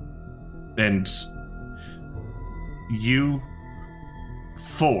 "And you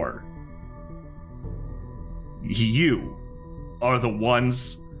 4, you are the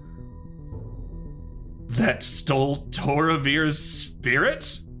ones that stole Toravir's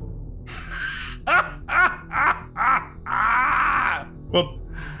spirit?" Well,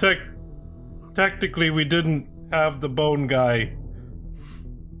 technically we didn't have the bone guy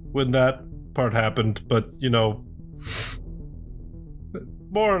when that part happened, but, you know,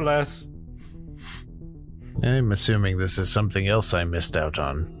 more or less. I'm assuming this is something else I missed out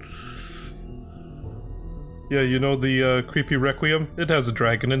on. Yeah, you know the creepy requiem? It has a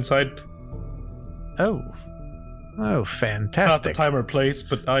dragon inside. Oh, fantastic. Not the time or place,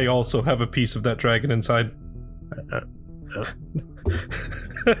 but I also have a piece of that dragon inside.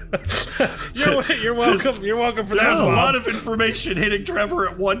 You're welcome. You're welcome for that. There's a lot of information hitting Trevor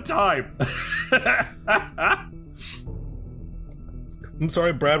at one time. I'm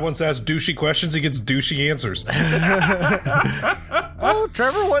sorry, Brad wants to ask douchey questions. He gets douchey answers. Oh,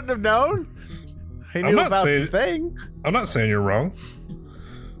 Trevor wouldn't have known. He knew about the thing. I'm not saying you're wrong.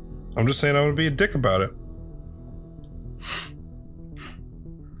 I'm just saying I would be a dick about it.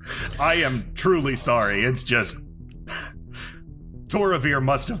 I am truly sorry. It's just Toravir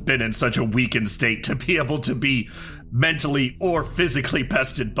must have been in such a weakened state to be able to be mentally or physically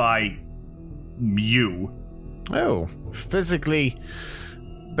bested by you. Oh, physically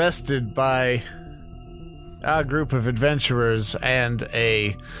bested by a group of adventurers and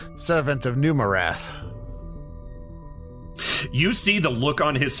a servant of Numarath. You see the look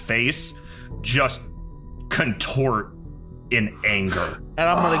on his face just contort in anger. And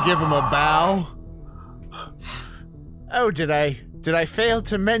I'm going to give him a bow. Oh, did I fail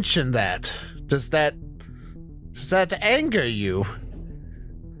to mention that? Does that anger you?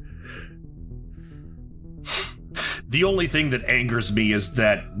 The only thing that angers me is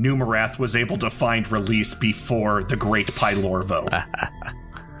that Numarath was able to find release before the Great Pylorvo.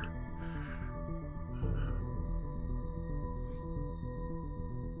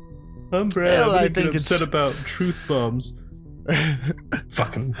 I'm Brad. Well, I I'm think upset it's about truth bombs.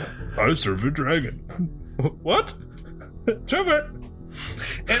 Fucking, I serve a dragon. What? Trevor.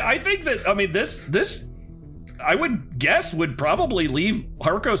 And I think that, I mean, this I would guess would probably leave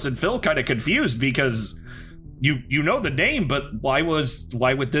Harkos and Phil kind of confused, because you know the name, but why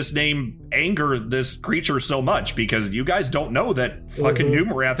would this name anger this creature so much? Because you guys don't know that fucking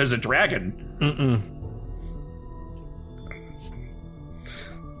Numarath is a dragon.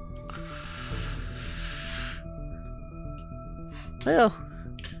 Well,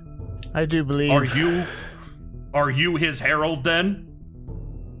 I do believe. Are you his herald then?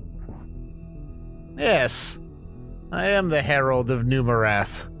 Yes, I am the Herald of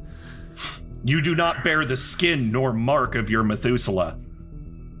Numarath. You do not bear the skin nor mark of your Methuselah.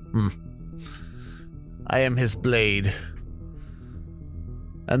 I am his blade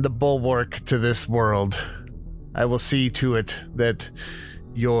and the bulwark to this world. I will see to it that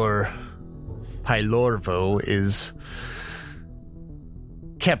your Pylorvo is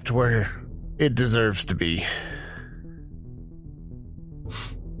kept where it deserves to be.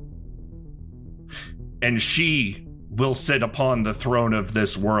 And she will sit upon the throne of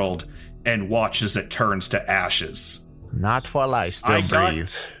this world and watch as it turns to ashes. Not while I still breathe.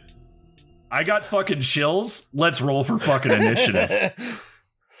 I got fucking chills. Let's roll for fucking initiative.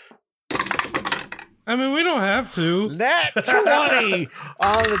 I mean, we don't have to. Nat 20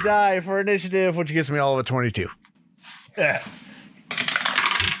 on the die for initiative, which gets me all of a 22. Yeah.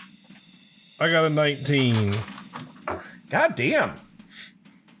 I got a 19. God damn.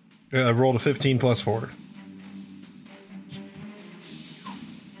 Yeah, I rolled a 15 plus 4.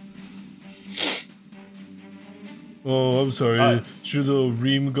 Oh, I'm sorry. Should little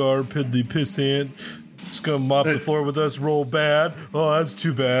Reemgar the pissant just gonna mop the floor with us roll bad? Oh, that's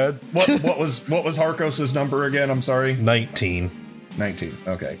too bad. What was Harkos' number again? I'm sorry. 19. 19.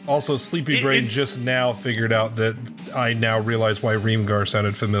 Okay. Also, Sleepy Brain just now figured out that I now realize why Reemgar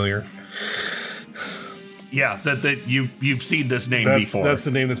sounded familiar. Yeah, that you've seen this name before. That's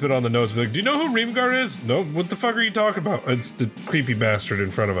the name that's been on the notes. Like, do you know who Reemgar is? No. What the fuck are you talking about? It's the creepy bastard in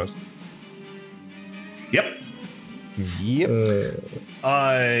front of us. Yep.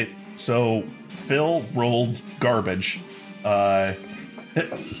 So Phil rolled garbage.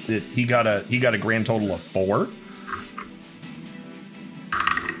 He got a grand total of 4.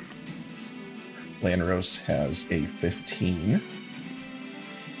 Lanros has a 15.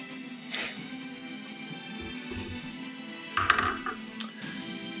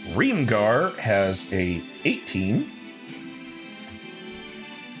 Reemgar has a 18.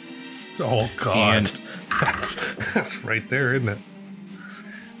 Oh God, that's right there, isn't it?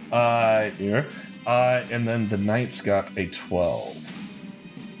 Yeah. And then the Knight's got a 12.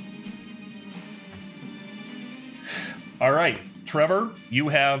 All right, Trevor, you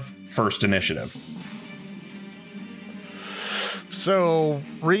have first initiative. So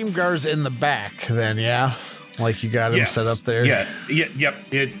Reemgar's in the back, then, yeah. Like you got him set up there. Yep.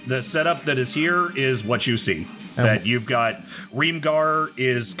 The setup that is here is what you see. That you've got Reemgar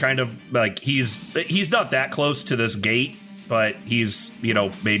is kind of like he's not that close to this gate, but he's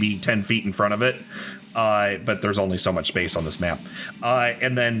maybe 10 feet in front of it. But there's only so much space on this map.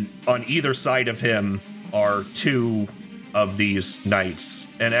 And then on either side of him are 2 of these knights.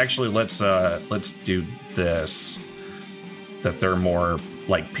 And actually, let's do this. That they're more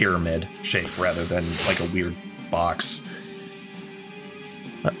like pyramid shape rather than like a weird box.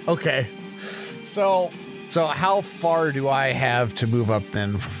 Okay. So how far do I have to move up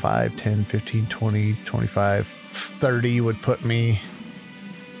then? 5, 10, 15, 20, 25, 30 would put me.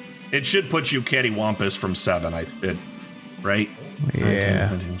 It should put you cattywampus from 7, right? Yeah.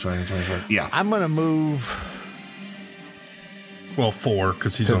 19, 20, 25. Yeah. I'm going to move. Well, 4,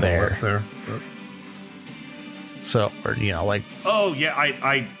 because he's on the left there. So, like. Oh, yeah,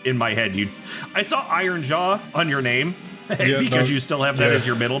 I in my head, I saw Iron Jaw on your name, because you still have that as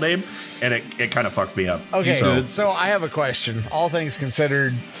your middle name, and it kind of fucked me up. Okay, so I have a question. All things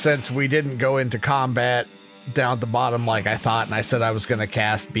considered, since we didn't go into combat down at the bottom like I thought, and I said I was going to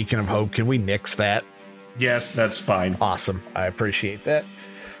cast Beacon of Hope, can we nix that? Yes, that's fine. Awesome. I appreciate that.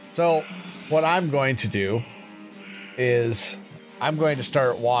 So what I'm going to do is I'm going to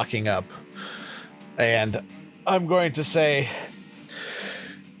start walking up, and I'm going to say,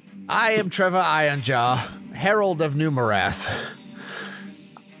 I am Trevor Ironjaw, Herald of Numerath.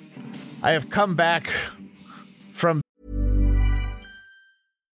 I have come back from...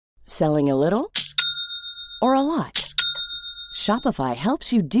 Selling a little or a lot? Shopify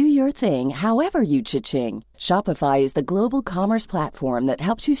helps you do your thing however you cha-ching. Shopify is the global commerce platform that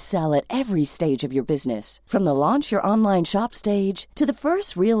helps you sell at every stage of your business. From the launch your online shop stage to the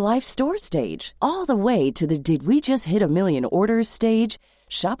first real-life store stage, all the way to the did we just hit a million orders stage.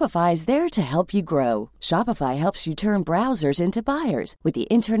 Shopify is there to help you grow. Shopify helps you turn browsers into buyers with the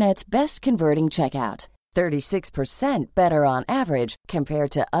internet's best converting checkout. 36% better on average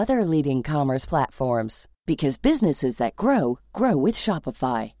compared to other leading commerce platforms. Because businesses that grow, grow with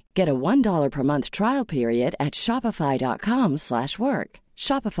Shopify. Get a $1 per month trial period at shopify.com/work.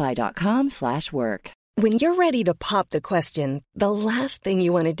 Shopify.com/work. When you're ready to pop the question, the last thing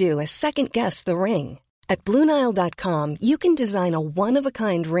you want to do is second-guess the ring. At BlueNile.com, you can design a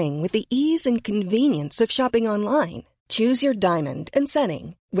one-of-a-kind ring with the ease and convenience of shopping online. Choose your diamond and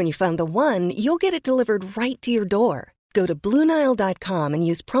setting. When you find the one, you'll get it delivered right to your door. Go to BlueNile.com and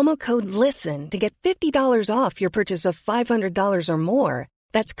use promo code LISTEN to get $50 off your purchase of $500 or more.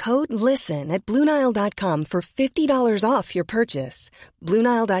 That's code LISTEN at BlueNile.com for $50 off your purchase.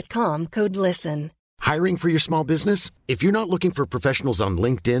 BlueNile.com, code LISTEN. Hiring for your small business? If you're not looking for professionals on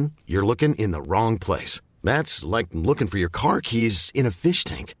LinkedIn, you're looking in the wrong place. That's like looking for your car keys in a fish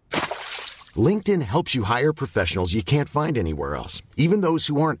tank. LinkedIn helps you hire professionals you can't find anywhere else, even those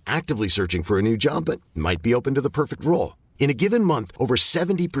who aren't actively searching for a new job but might be open to the perfect role. In a given month, over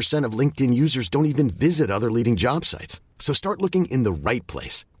 70% of LinkedIn users don't even visit other leading job sites. So start looking in the right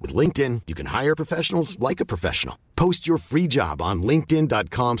place. With LinkedIn, you can hire professionals like a professional. Post your free job on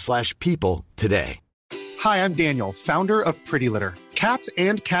linkedin.com/people today. Hi, I'm Daniel, founder of Pretty Litter. Cats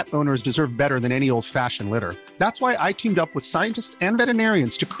and cat owners deserve better than any old-fashioned litter. That's why I teamed up with scientists and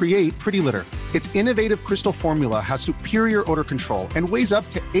veterinarians to create Pretty Litter. Its innovative crystal formula has superior odor control and weighs up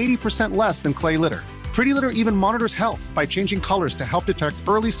to 80% less than clay litter. Pretty Litter even monitors health by changing colors to help detect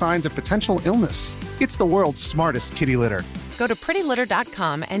early signs of potential illness. It's the world's smartest kitty litter. Go to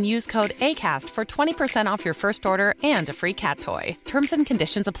prettylitter.com and use code ACAST for 20% off your first order and a free cat toy. Terms and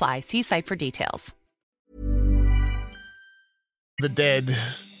conditions apply. See site for details. The dead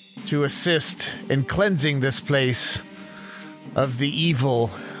to assist in cleansing this place of the evil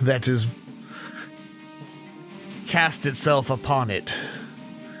that is cast itself upon it.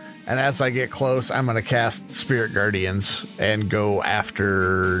 And as I get close, I'm going to cast Spirit Guardians and go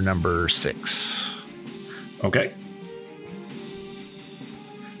after number 6. Okay.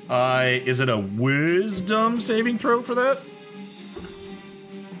 Is it a wisdom saving throw for that?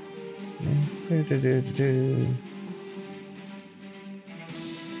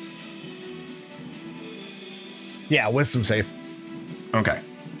 Yeah, wisdom save. Okay.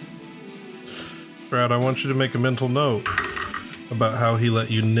 Brad, I want you to make a mental note about how he let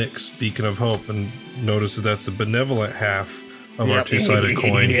you nix Beacon of Hope, and notice that that's the benevolent half of our two-sided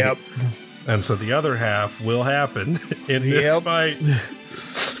coin. Yep. And so the other half will happen in this fight.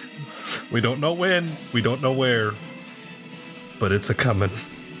 We don't know when, we don't know where, but it's a coming.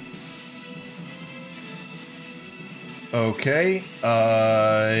 Okay.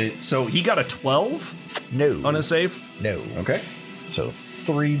 So he got a 12? No. On his save? No. Okay. So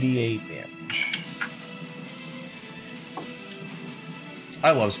 3d8 damage.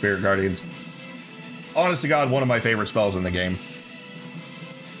 I love Spirit Guardians. Honest to God, one of my favorite spells in the game.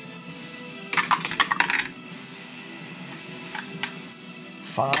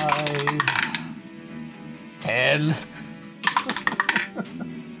 Five, 10,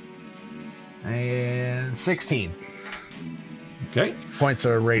 and 16. Okay. Points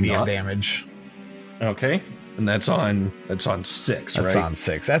of radiant damage. Okay. And that's on 6, right? That's on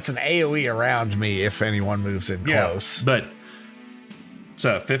 6. That's an AoE around me if anyone moves in close. But it's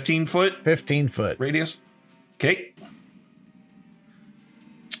a 15-foot? 15-foot. Radius? Okay.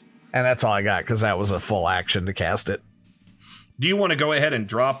 And that's all I got, because that was a full action to cast it. Do you want to go ahead and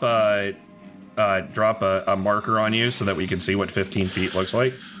drop a marker on you so that we can see what 15 feet looks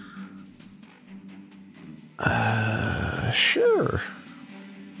like? Sure.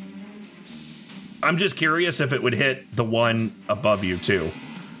 I'm just curious if it would hit the one above you, too.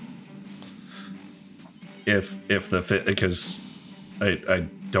 if the fit, because I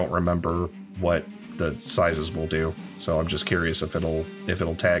don't remember what the sizes will do. So I'm just curious if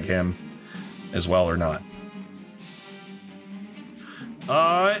it'll tag him as well or not.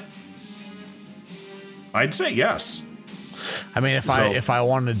 I'd say yes. I mean, if I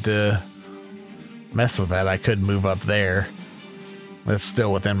wanted to mess with that, I could move up there. That's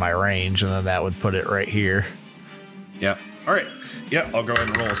still within my range, and then that would put it right here. Yeah. All right. Yeah, I'll go ahead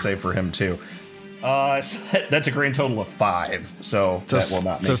and roll a save for him too. So that's a grand total of 5. So that will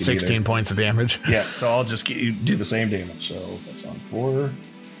not make so it 16 either. Points of damage. Yeah. So I'll just do the same damage. So that's on 4.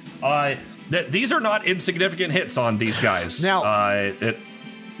 These are not insignificant hits on these guys. Now, it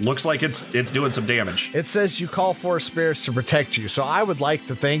looks like it's doing some damage. It says you call for spirits to protect you. So I would like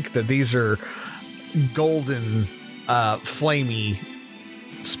to think that these are golden, flamey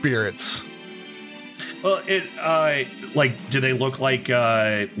spirits. Well, do they look like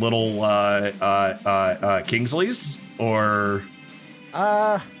little Kingsleys or?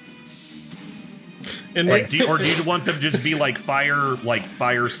 And do you want them to just be like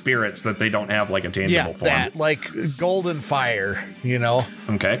fire spirits that they don't have like a tangible form? Yeah, that like golden fire, you know.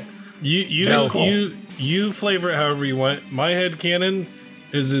 Okay. You flavor it however you want. My head canon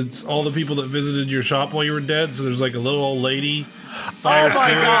is it's all the people that visited your shop while you were dead. So there's like a little old lady. Fire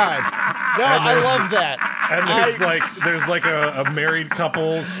spirit. My god! No, I love that. And there's like a married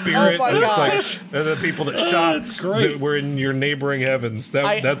couple spirit. Oh my gosh! Like, the people that shot that were in your neighboring heavens.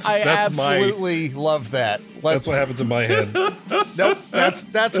 That's absolutely love that. That's what happens in my head. Nope, that's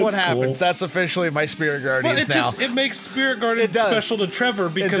what happens. Cool. That's officially my spirit guardians now. It makes spirit guardians special to Trevor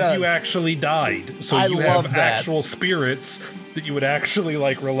because you actually died. So you have actual spirits that you would actually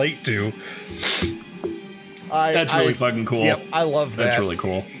like relate to. That's really fucking cool. Yep, I love that. That's really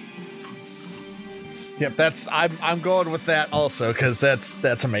cool. Yep, I'm going with that also because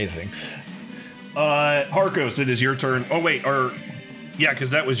that's amazing. Harkos, it is your turn. Oh wait,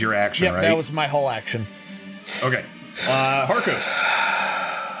 because that was your action, right? That was my whole action. Okay, Harkos.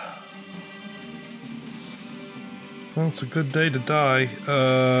 Well, it's a good day to die.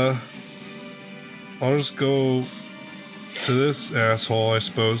 I'll just go to this asshole, I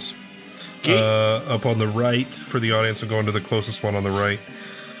suppose. Up on the right for the audience. I'm going to the closest one on the right.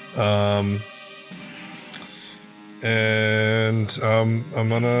 And I'm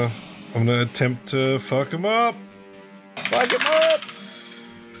gonna attempt to fuck him up. Fuck him up.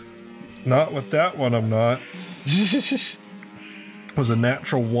 Not with that one. I'm not. It was a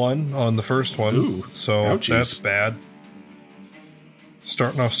natural 1 on the first one. Ooh, so that's bad.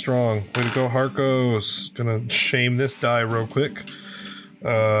 Starting off strong. Way to go, Harkos. Gonna shame this die real quick.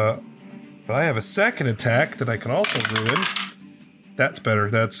 But I have a second attack that I can also ruin. That's better.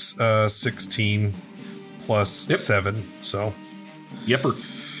 That's 16 plus 7. So. Yepper.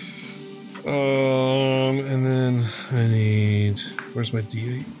 And then I need. Where's my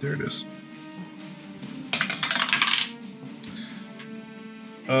D8? There it is.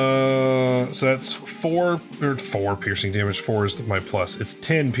 So that's 4 piercing damage. 4 is my plus. It's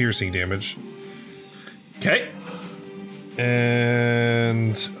 10 piercing damage. Okay.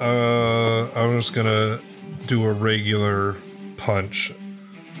 And I'm just gonna do a regular punch.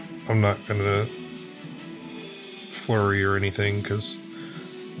 I'm not gonna flurry or anything because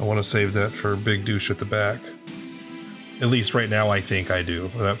I want to save that for Big Douche at the back. At least right now, I think I do.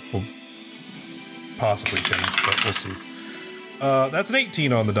 That will possibly change, but we'll see. That's an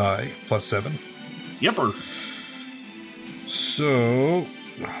 18 on the die, plus 7. Yepper. So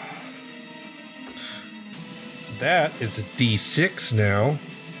that is a D6 now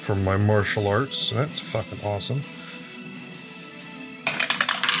from my martial arts. So that's fucking awesome.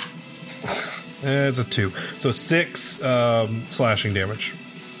 It's a 2. So 6 slashing damage.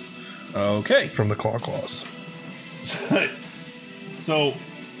 Okay. From the claws. So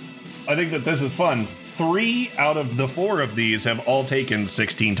I think that this is fun. 3 out of the 4 of these have all taken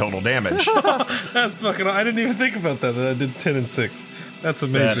 16 total damage. That's fucking. I didn't even think about that. I did 10 and 6. That's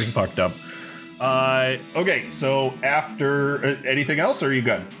amazing. That's fucked up. Okay, so after anything else, or are you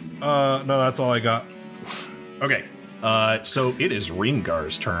good? No, that's all I got. Okay, so it is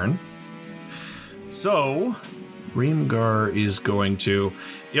Reemgar's turn. So Reemgar is going to,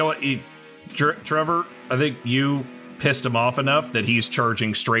 you know what, Trevor, I think you pissed him off enough that he's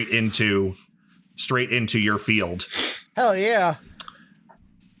charging straight into your field. Hell yeah.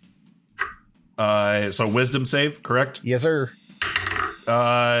 So wisdom save, correct? Yes, sir.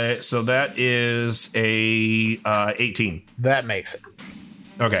 So that is a 18. That makes it.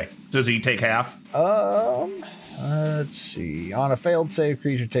 Okay. Does he take half? Let's see. On a failed save,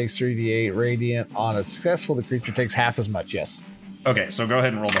 creature takes 3d8 radiant. On a successful, the creature takes half as much. Yes. Okay, so go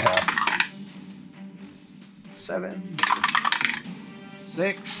ahead and roll the half. 7,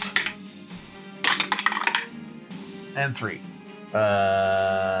 6, and 3.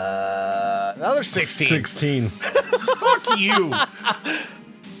 Another 16. 16. Fuck you.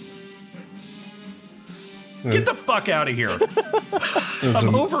 Get the fuck out of here.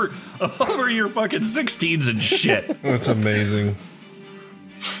 I'm over your fucking 16s and shit. That's amazing.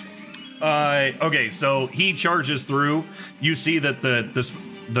 Okay, so he charges through. You see that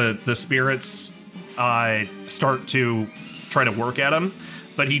the spirits start to try to work at him,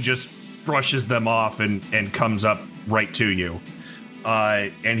 but he just brushes them off and comes up right to you.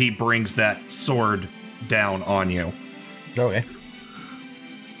 And he brings that sword down on you. Okay.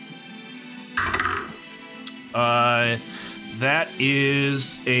 That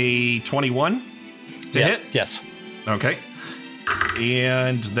is a 21 to hit? Yes. Okay.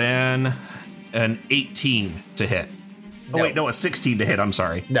 And then an 18 to hit. Oh, wait, no, a 16 to hit. I'm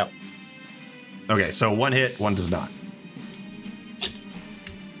sorry. No. Okay, so one hit, one does not.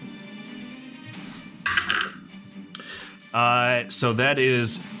 So that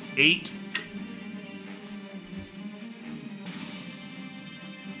is 8.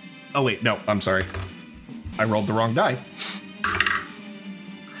 Oh, wait, no, I'm sorry. I rolled the wrong die.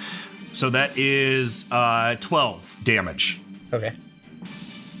 So that is 12 damage. Okay.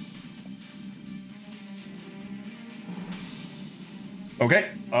 Okay.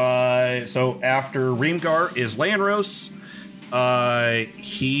 So after Reamgar is Lanros.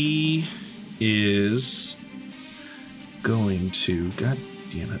 He is going to... God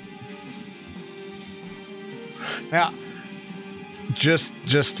damn it. Now,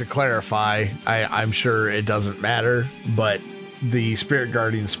 just to clarify, I'm sure it doesn't matter, but the Spirit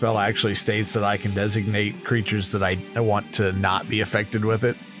Guardian spell actually states that I can designate creatures that I want to not be affected with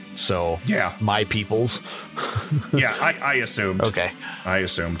it. So, yeah, my peoples. Yeah, I assumed. Okay. I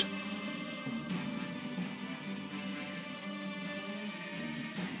assumed.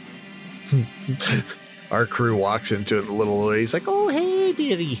 Our crew walks into it a little late. He's like, oh, hey,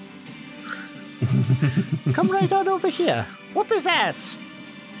 dearie. Come right on over here. Whoop his ass.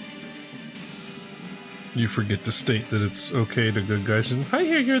 You forget to state that it's okay to good guys. I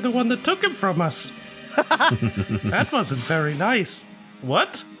hear you're the one that took him from us. That wasn't very nice.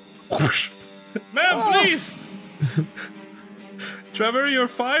 What? Ma'am, please! Trevor, your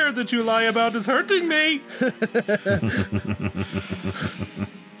fire that you lie about is hurting me!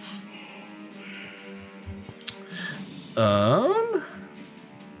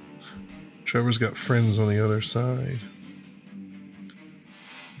 Trevor's got friends on the other side.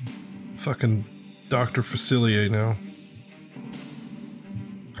 Fucking Dr. Facilier now.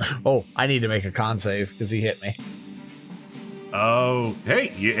 Oh, I need to make a con save because he hit me. Oh, hey,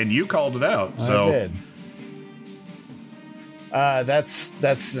 and you called it out. So I did.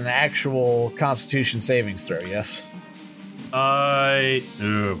 That's an actual Constitution savings throw. Yes.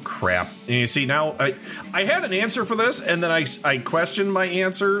 Oh crap! And you see now, I had an answer for this, and then I questioned my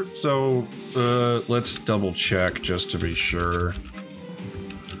answer. So let's double check just to be sure,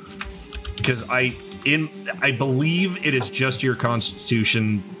 because I believe it is just your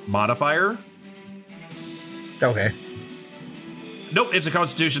Constitution modifier. Okay. Nope, it's a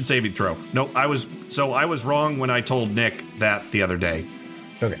Constitution saving throw. Nope, I was wrong when I told Nick that the other day.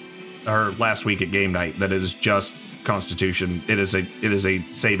 Okay. Or last week at game night, that it is just Constitution. It is a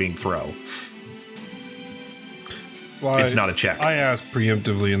saving throw. Well, it's not a check. I asked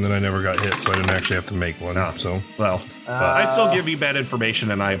preemptively and then I never got hit, so I didn't actually have to make one. So well, I still give you bad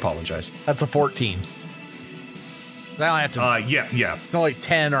information and I apologize. That's a 14. I only have to. Yeah. It's only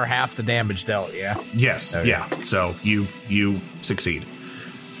 10 or half the damage dealt. Yeah. Yes. Okay. Yeah. So you succeed.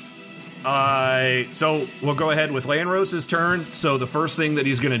 So we'll go ahead with Lanrose's turn. So the first thing that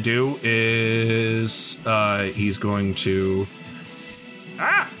he's going to do is he's going to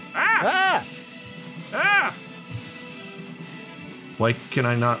Why can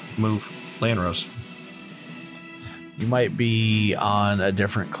I not move Lanrose? You might be on a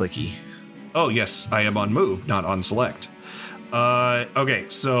different clicky. Oh yes, I am on move, not on select. Okay,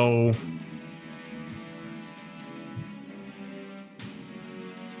 so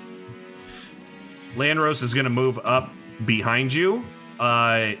Lanros is going to move up behind you,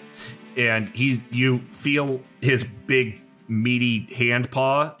 and you feel his big, meaty hand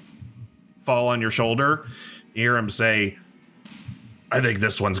paw fall on your shoulder. You hear him say, I think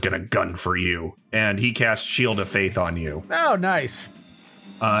this one's going to gun for you. And he casts Shield of Faith on you. Oh, nice.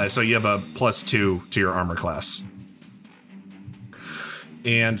 So you have a +2 to your armor class.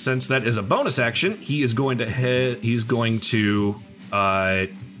 And since that is a bonus action, he is going to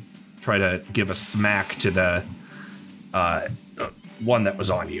try to give a smack to the one that was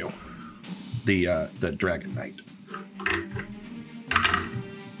on you. the Dragon Knight,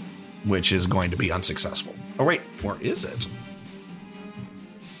 which is going to be unsuccessful. Oh wait, or is it?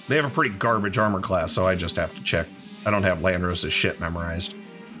 They have a pretty garbage armor class, so I just have to check. I don't have Landros' shit memorized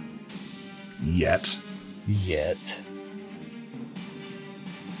yet.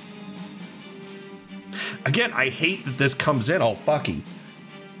 Again, I hate that this comes in all fucky.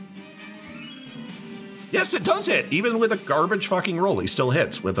 Yes, it does hit. Even with a garbage fucking roll, he still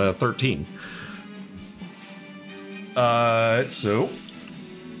hits with a 13. So...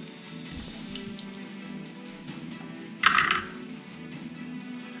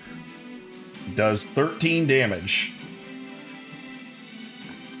 does 13 damage.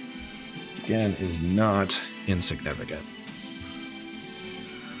 Again, is not insignificant.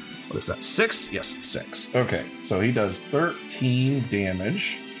 What is that? 6? Yes, 6. Okay, so he does 13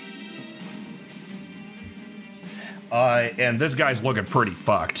 damage. And this guy's looking pretty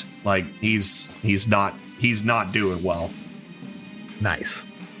fucked. Like he's not doing well. Nice.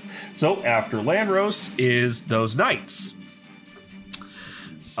 So after Landros is those knights.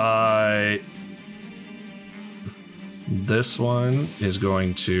 This one is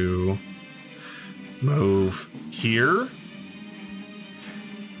going to move here.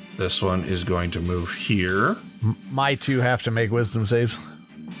 This one is going to move here. My two have to make wisdom saves.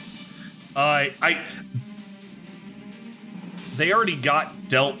 They already got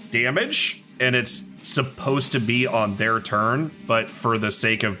dealt damage, and it's supposed to be on their turn, but for the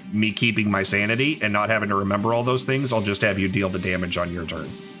sake of me keeping my sanity and not having to remember all those things, I'll just have you deal the damage on your turn.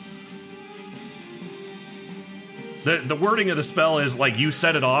 The wording of the spell is like you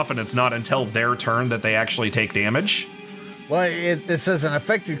set it off, and it's not until their turn that they actually take damage. Well, it says an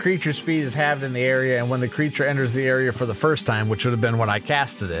affected creature's speed is halved in the area, and when the creature enters the area for the first time, which would have been when I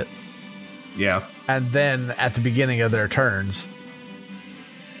casted it. Yeah. And then at the beginning of their turns.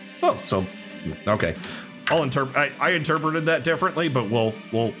 Oh, so okay. I interpreted that differently, but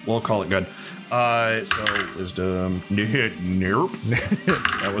we'll call it good. So wisdom. Nope.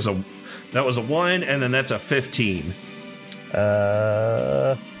 That was a 1, and then that's a 15.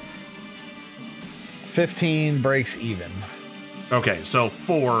 15 breaks even. Okay, so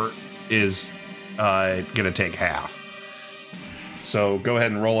 4 is gonna take half. So go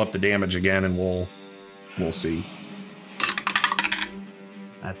ahead and roll up the damage again, and we'll see.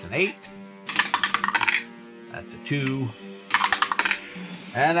 That's an 8. That's a 2.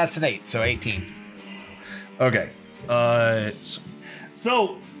 And that's an 8, so 18. Okay.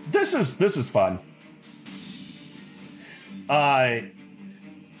 So this is fun.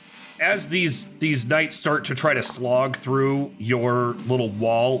 As these knights start to try to slog through your little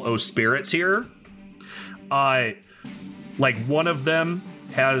wall of spirits here, like one of them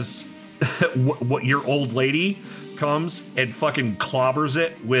has what your old lady comes and fucking clobbers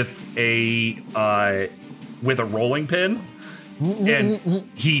it with a rolling pin, and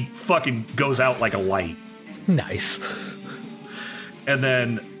he fucking goes out like a light. Nice. And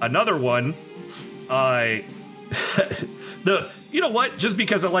then another one, you know what? Just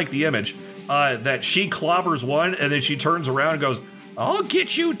because I like the image, that she clobbers one, and then she turns around and goes, "I'll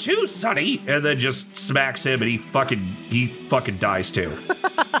get you too, Sonny," and then just smacks him, and he fucking dies too.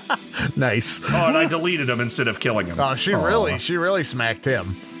 Nice. Oh, and I deleted him instead of killing him. Oh, she really smacked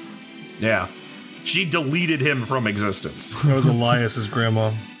him. Yeah, she deleted him from existence. That was Elias's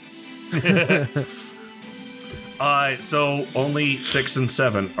grandma. So only 6 and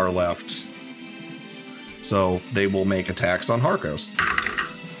 7 are left. So they will make attacks on Harkos.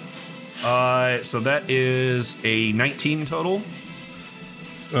 So that is a 19 total.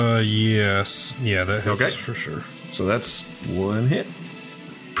 Yes. Yeah, that hits for sure. So that's 1 hit.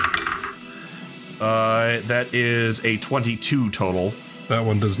 That is a 22 total. That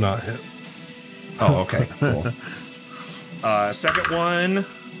one does not hit. Oh, okay. Cool. Second one,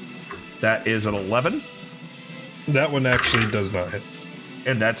 that is an 11. That one actually does not hit.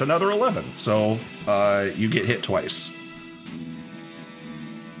 And that's another 11. So you get hit twice.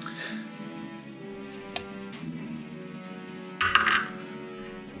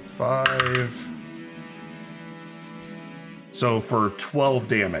 Five. So for 12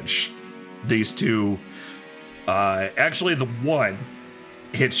 damage, these two, actually the one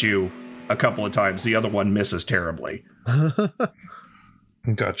hits you a couple of times. The other one misses terribly.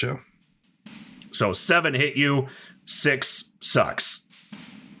 Gotcha. So 7 hit you, 6 sucks.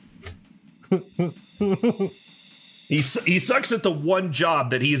 He sucks at the one job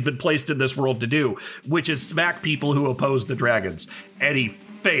that he's been placed in this world to do, which is smack people who oppose the dragons. And he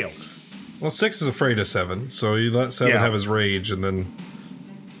failed. Well, 6 is afraid of 7, so you let 7 have his rage, and then...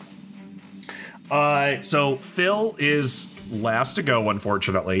 So Phil is last to go,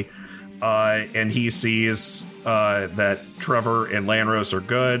 unfortunately. And he sees that Trevor and Lanros are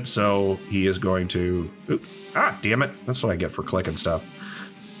good, so he is going to... damn it. That's what I get for clicking stuff.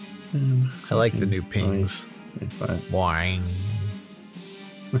 I like the new pings. Wine.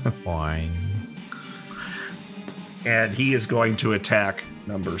 Wine. And he is going to attack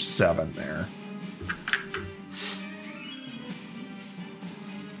number 7 there.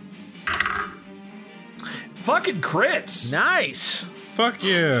 Fucking crits! Nice! Fuck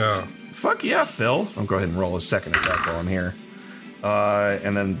yeah. Fuck yeah, Phil. I'll go ahead and roll a second attack while I'm here.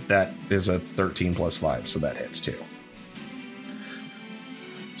 And then that is a 13 plus 5, so that hits too.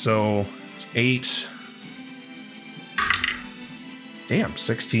 So it's 8. Damn,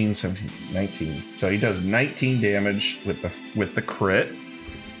 16, 17, 19. So he does 19 damage with the crit.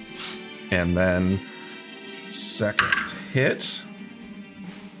 And then second hit.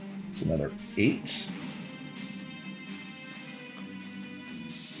 It's another 8.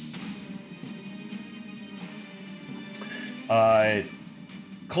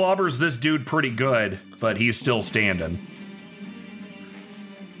 Clobbers this dude pretty good, but he's still standing.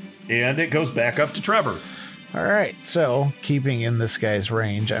 And it goes back up to Trevor. All right, so keeping in this guy's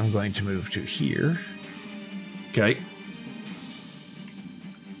range, I'm going to move to here. Okay.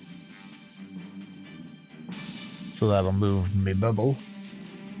 So that'll move me bubble.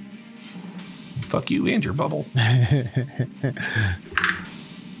 Fuck you and your bubble.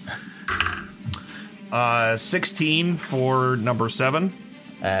 16 for number 7.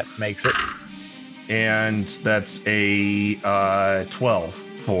 That makes it. And that's a 12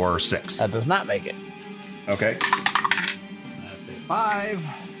 for 6. That does not make it. Okay. That's a 5.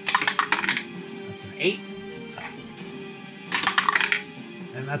 That's an 8.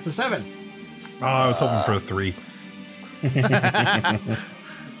 And that's a 7. Oh, I was hoping for a 3.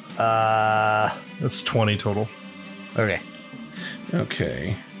 That's 20 total. Okay.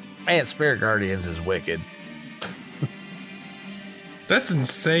 Okay. Man, Spirit Guardians is wicked. That's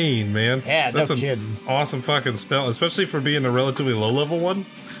insane, man. Yeah, that's no an kidding. Awesome fucking spell, especially for being a relatively low level one.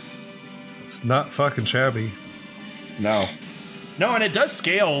 It's not fucking shabby. No, and it does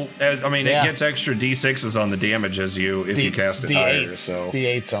scale. I mean, it gets extra d6s on the damage if you cast it higher. So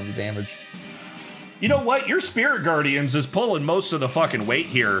d8s on the damage. You know what? Your Spirit Guardians is pulling most of the fucking weight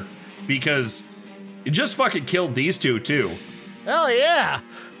here because it just fucking killed these two too. Hell yeah!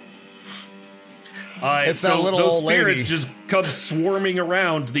 It's so those spirits just come swarming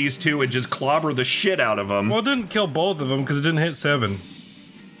around these two and just clobber the shit out of them. Well, it didn't kill both of them because it didn't hit 7.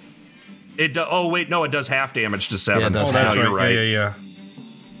 It does half damage to 7. Yeah, it does that's You're right. Yeah.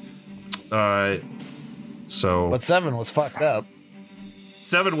 But 7 was fucked up.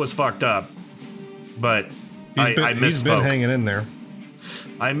 7 was fucked up, but I misspoke. He's been hanging in there.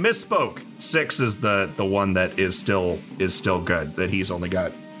 I misspoke. 6 is the one that is still good. That he's only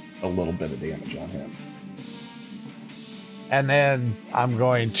got a little bit of damage on him. And then I'm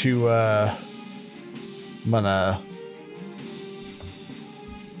going to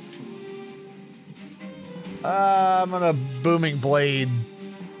I'm gonna Booming Blade.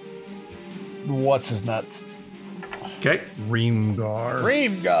 What's his nuts? Okay. Reamgar.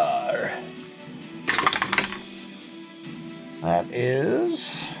 That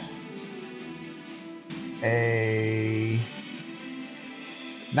is a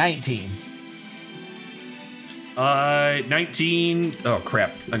 19. 19. Oh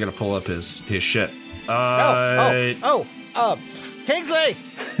crap! I gotta pull up his shit. Kingsley.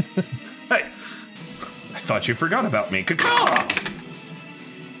 Hey, I thought you forgot about me. Caw-caw!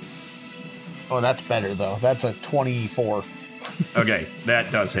 Oh, that's better though. That's a 24. Okay,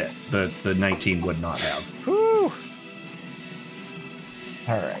 that does hit. The 19 would not have. Whew.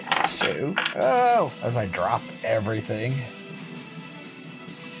 All right. So, as I drop everything.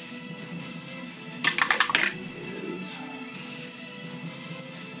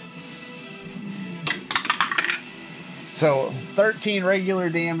 So 13 regular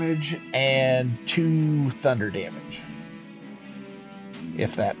damage and 2 thunder damage.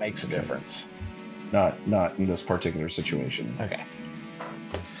 If that makes a difference. Not in this particular situation. Okay.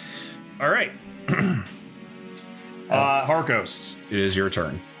 All right. Harkos, it is your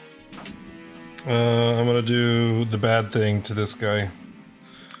turn. I'm gonna do the bad thing to this guy.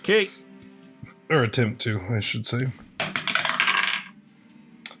 Okay. Or attempt to, I should say.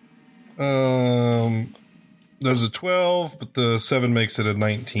 There's a 12, but the 7 makes it a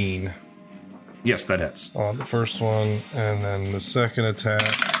 19. Yes, that hits. On the first one, and then the second attack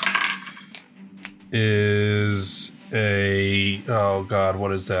is a... Oh, God,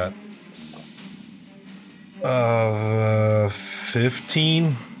 what is that?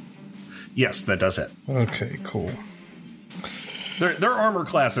 15? Yes, that does hit. Okay, cool. Their armor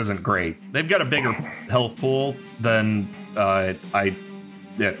class isn't great. They've got a bigger health pool than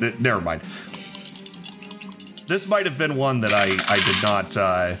never mind. This might have been one that I did not.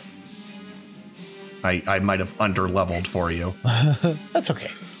 I might have under-leveled for you. That's okay.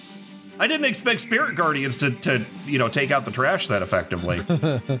 I didn't expect Spirit Guardians to take out the trash that effectively.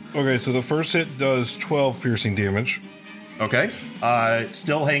 Okay, so the first hit does 12 piercing damage. Okay.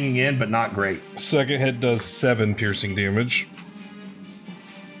 Still hanging in, but not great. Second hit does 7 piercing damage.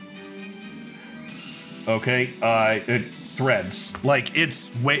 Okay. It threads. Like,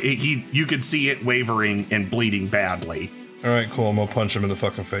 you could see it wavering and bleeding badly. All right, cool. I'm going to punch him in the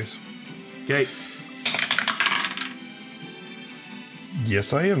fucking face. Okay.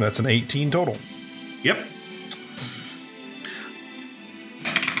 Yes, I am. That's an 18 total. Yep.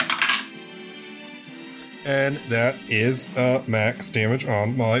 And that is max damage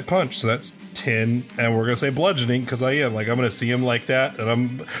on my punch. So that's 10. And we're going to say bludgeoning because I am. Like, I'm going to see him like that.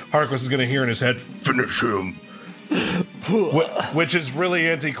 And Harkos is going to hear in his head, finish him. Which is really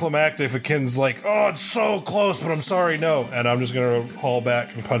anticlimactic if Akin's like, oh, it's so close, but I'm sorry, no. And I'm just going to haul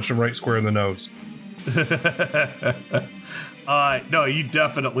back and punch him right square in the nose. No, you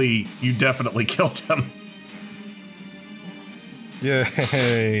definitely killed him.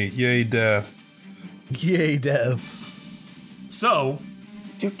 Yay, death. Yay, death. So,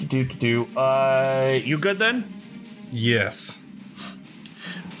 you good then? Yes.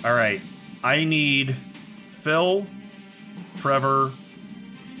 All right. I need Phil, Trevor,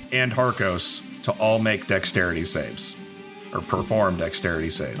 and Harkos to all make dexterity saves. Or perform dexterity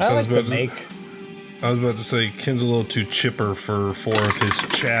saves. I was about to say, Ken's a little too chipper for 4 of his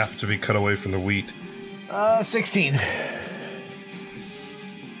chaff to be cut away from the wheat. 16.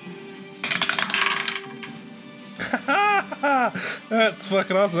 That's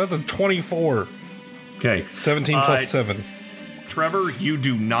fucking awesome. That's a 24. Okay. 17 plus 7. Trevor, you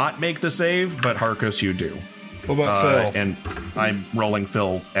do not make the save, but Harkos, you do. What about Phil? And I'm rolling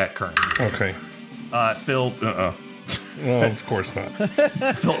Phil at current. Okay. Phil, Well, of course not.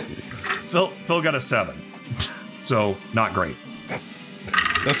 Phil got a 7. So, not great.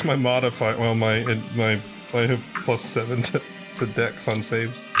 That's my modifier. Well, I have plus 7 to dex on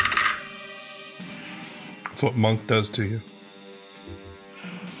saves. That's what Monk does to you.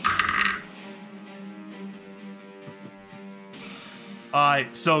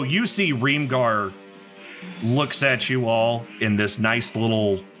 So you see Reemgar looks at you all in this nice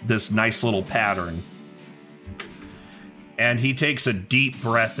little pattern. And he takes a deep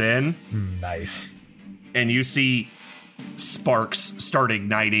breath in. Nice. And you see sparks start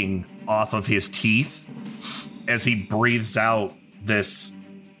igniting off of his teeth as he breathes out this.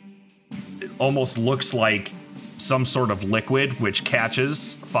 It almost looks like some sort of liquid which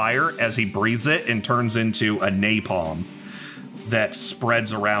catches fire as he breathes it and turns into a napalm that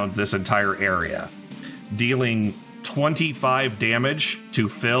spreads around this entire area, dealing 25 damage to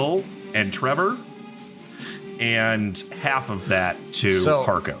Phil and Trevor, and half of that to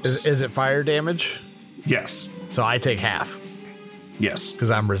Harkos. Is it fire damage? Yes. So I take half. Yes. Because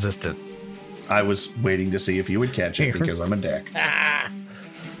I'm resistant. I was waiting to see if you would catch it because I'm a dick.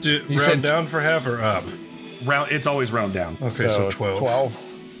 Round down for half or up? It's always round down. Okay, so 12. 12.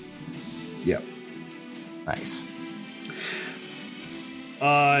 Yep. Nice.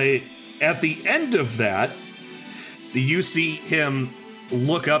 At the end of that, you see him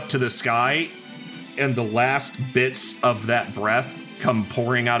look up to the sky, and the last bits of that breath come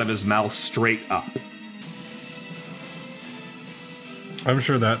pouring out of his mouth straight up. I'm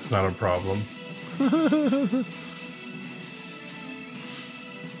sure that's not a problem.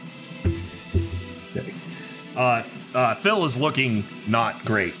 Phil is looking not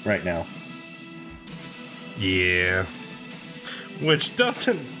great right now. Yeah. Which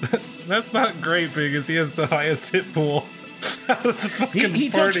doesn't... That's not great because he has the highest hit pool out of the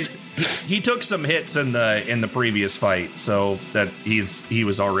fucking party. He took some hits in the previous fight, so that he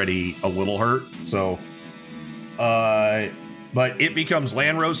was already a little hurt. So, but it becomes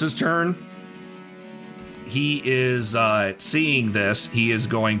Lanrose's turn. He is seeing this. He is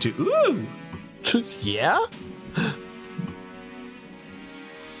going to yeah.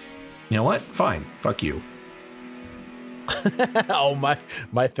 You know what? Fine. Fuck you. Oh,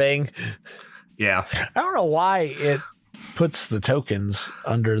 my thing. Yeah. I don't know why it puts the tokens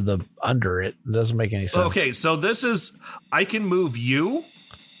under it. It doesn't make any sense. Okay, so this is I can move you,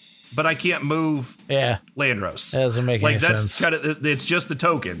 but I can't move Landros. That doesn't make any sense. It's just the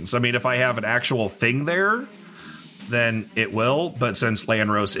tokens. I mean, if I have an actual thing there, then it will, but since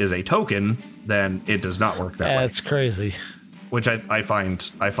Landros is a token, then it does not work that way. That's crazy. which I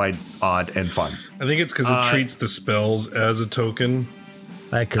find odd and fun. I think it's because it treats the spells as a token.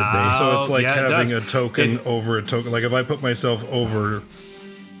 That could be. So it's like having a token over a token. Like if I put myself over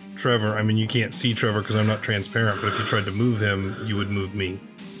Trevor, I mean, you can't see Trevor because I'm not transparent, but if you tried to move him, you would move me.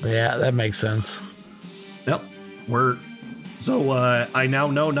 Yeah, that makes sense. Yep. I now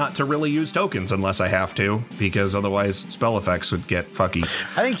know not to really use tokens unless I have to, because otherwise spell effects would get fucky.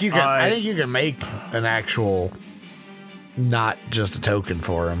 I think you can make an actual, not just a token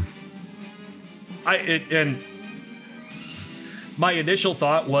for him. And my initial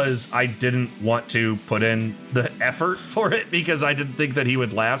thought was I didn't want to put in the effort for it because I didn't think that he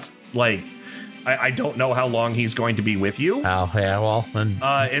would last. Like, I don't know how long he's going to be with you. Oh, yeah, well.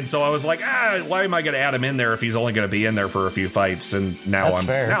 And so I was like, why am I going to add him in there if he's only going to be in there for a few fights? And now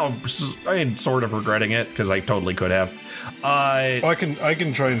I'm sort of regretting it because I totally could have. I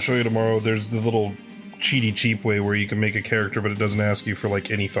can try and show you tomorrow. There's the little cheaty cheap way where you can make a character, but it doesn't ask you for like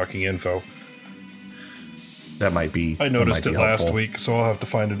any fucking info. That might be. I noticed it last week, so I'll have to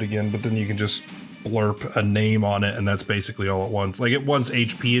find it again. But then you can just blurp a name on it, and that's basically all it wants. Like it wants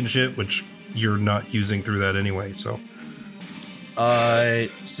HP and shit, which you're not using through that anyway. So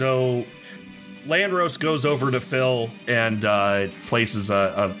Landros goes over to Phil and places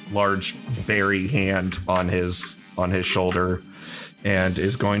a large berry hand on his shoulder, and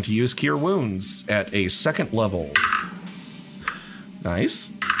is going to use Cure Wounds at a 2nd level.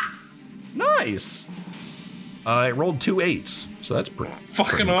 Nice. I rolled 2 8s, so that's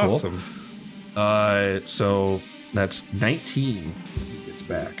fucking awesome. Cool. So that's 19. He gets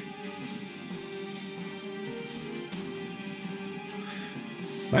back.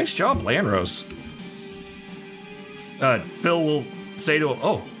 Nice job, Landros. Phil will say to him,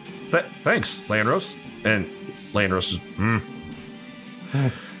 "Oh, thanks, Landros." And Landros is,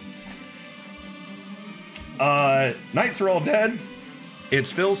 Knights are all dead.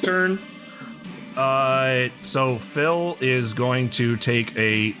 It's Phil's turn. So Phil is going to take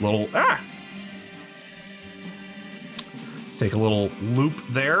a little loop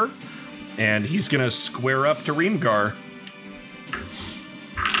there, and he's gonna square up to Reemgar.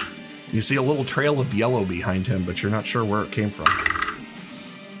 You see a little trail of yellow behind him, but you're not sure where it came from.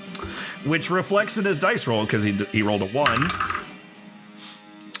 Which reflects in his dice roll, because he rolled a 1.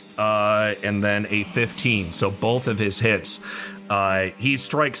 And then a 15. So both of his hits. He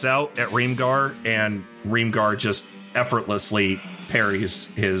strikes out at Reemgar, and Reemgar just effortlessly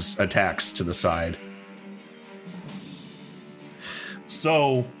parries his attacks to the side.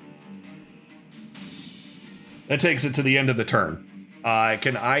 So that takes it to the end of the turn.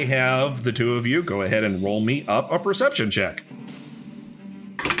 Can I have the two of you go ahead and roll me up a perception check?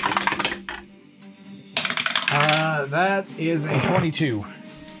 That is a 22.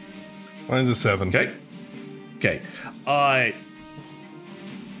 Mine's a 7. Okay.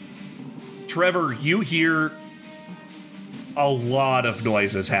 Trevor, you hear a lot of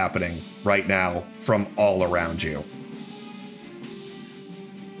noises happening right now from all around you.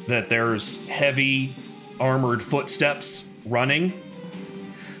 That there's heavy armored footsteps running.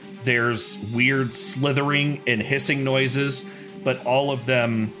 There's weird slithering and hissing noises, but all of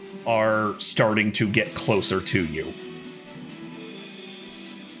them are starting to get closer to you.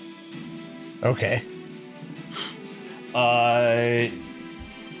 Okay.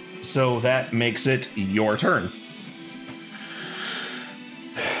 So that makes it your turn.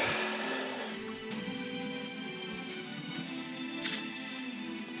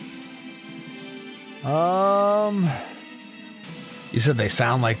 You said they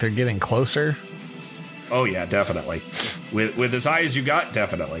sound like they're getting closer? Oh yeah, definitely. With as high as you got,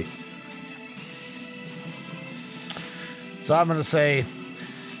 definitely. So I'm going to say,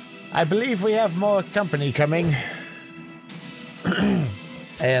 I believe we have more company coming.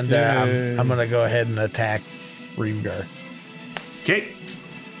 And I'm going to go ahead and attack Reemgar. Okay.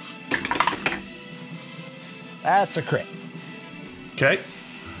 That's a crit. Okay.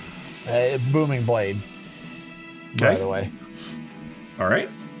 Booming blade. By the way. All right.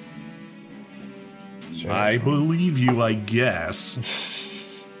 Sure. I believe you, I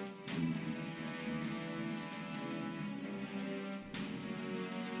guess.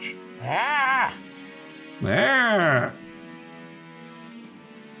 Ah!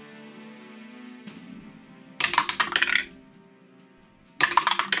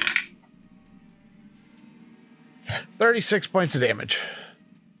 36 points of damage.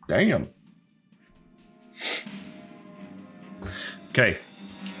 Damn. Okay.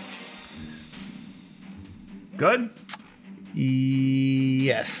 Good?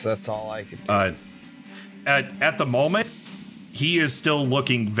 Yes, that's all I can do. At the moment, he is still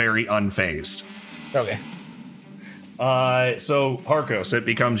looking very unfazed. Okay. So, Harkos, it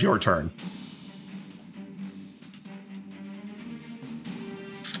becomes your turn.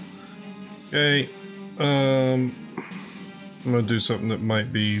 Okay. I'm going to do something that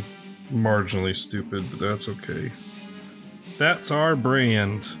might be marginally stupid, but that's okay. That's our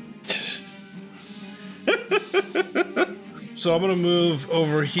brand. So I'm going to move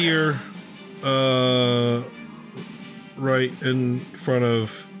over here, right in front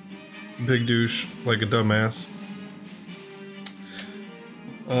of Big Douche, like a dumbass.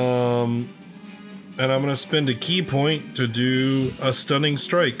 And I'm going to spend a key point to do a stunning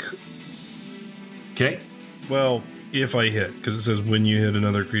strike. Okay. Well, if I hit, because it says when you hit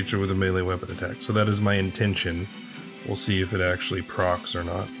another creature with a melee weapon attack. So that is my intention. We'll see if it actually procs or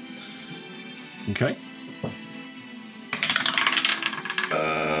not. Okay.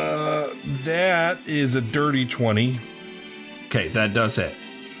 That is a dirty 20. Okay, that does hit.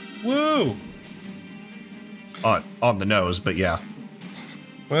 Woo! On the nose, but yeah.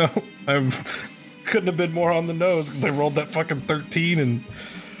 Well, I couldn't have been more on the nose because I rolled that fucking 13 and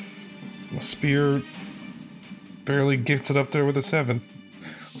my spear barely gets it up there with a 7.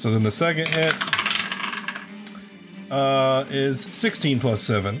 So then the second hit is 16 plus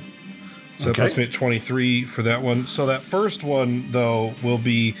 7. So that puts me at 23 for that one. So that first one, though, will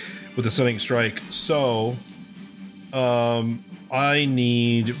be with the Stunning Strike. So I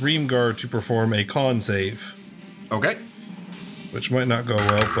need Reamgar to perform a con save. Okay. Which might not go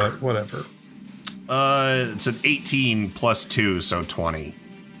well, but whatever. It's an 18 plus 2, so 20.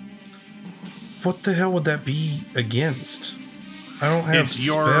 What the hell would that be against? I don't have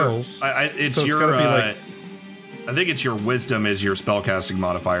spells. It's so your. Gotta be like, I think it's your wisdom is your spellcasting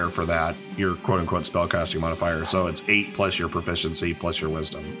modifier for that. Your quote-unquote spellcasting modifier. So it's 8 plus your proficiency plus your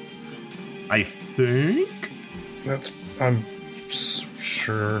wisdom. I think I'm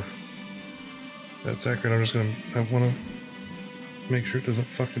sure that's accurate. I want to make sure it doesn't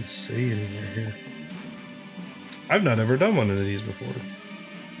fucking say anywhere here. I've not ever done one of these before.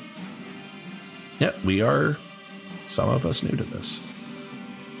 Yeah, some of us new to this.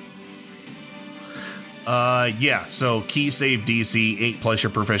 Yeah, so key save DC, 8 plus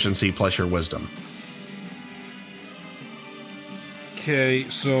your proficiency plus your wisdom. Okay,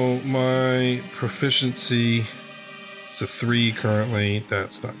 so my proficiency is a 3 currently.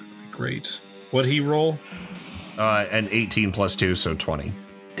 That's not going to be great. What'd he roll? An 18 plus 2, so 20.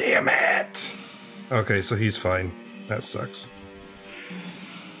 Damn it! Okay, so he's fine. That sucks.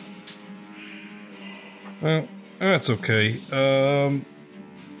 Well, that's okay.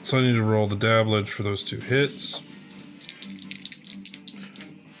 So I need to roll the dabblage for those 2 hits.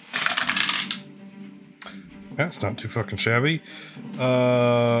 That's not too fucking shabby.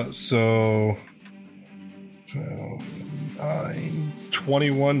 So 12, 9,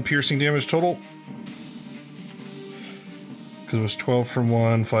 21 piercing damage total. Because it was 12 from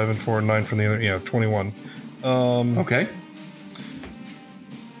one, 5 and 4, 9 from the other. Yeah, 21. Okay.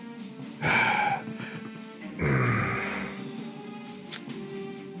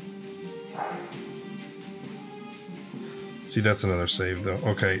 See, that's another save though.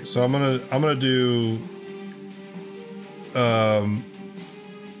 Okay, so I'm gonna do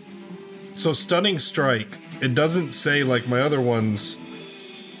so Stunning Strike. It doesn't say like my other ones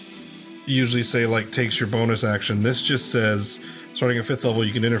usually say like takes your bonus action. This just says starting at 5th level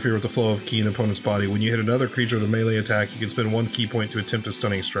you can interfere with the flow of ki in an opponent's body. When you hit another creature with a melee attack, you can spend 1 key point to attempt a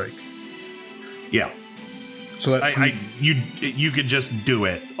Stunning Strike. Yeah. So that's you could just do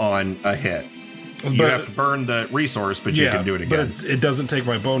it on a hit. You have to burn the resource, but you can do it again. But it doesn't take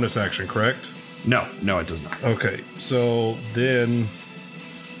my bonus action, correct? No, it does not. Okay, so then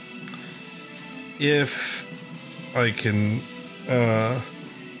if I can, I'm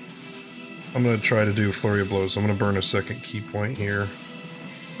going to try to do Flurry of Blows. I'm going to burn a second key point here.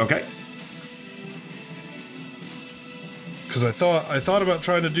 Okay. Because I thought about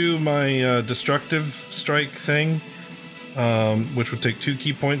trying to do my Destructive Strike thing. Which would take 2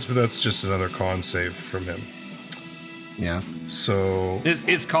 key points, but that's just another con save from him. Yeah. So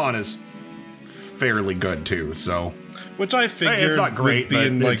his con is fairly good too. So, which I figured it's not great,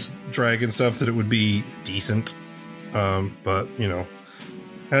 being like dragon stuff that it would be decent. But you know,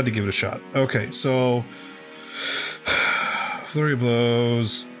 had to give it a shot. Okay, so Flurry of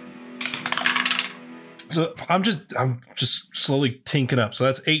Blows. So I'm just slowly tinking up. So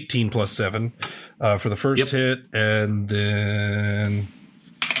that's 18 plus 7 for the first hit, and then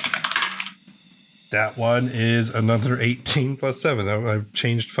that one is another 18 plus 7. I've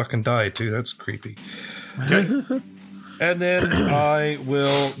changed fucking die too. That's creepy. Okay. And then I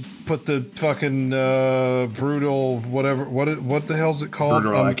will put the fucking brutal whatever. What the hell's it called?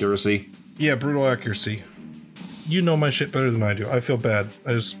 Brutal accuracy. Yeah, brutal accuracy. you know my shit better than I do. I feel bad.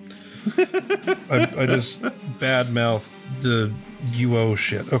 I just bad-mouthed the UO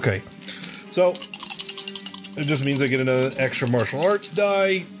shit. Okay. So, it just means I get another extra martial arts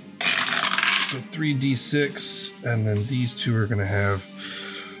die. So 3d6, and then these two are going to have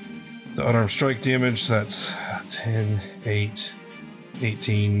the unarmed strike damage. That's 10, 8,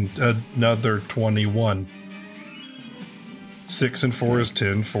 18, another 21. 6 and 4 is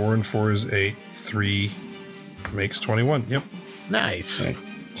 10, 4 and 4 is 8, 3 makes 21. Yep. Nice. Okay.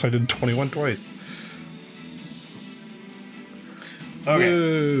 So I did 21 twice. Okay.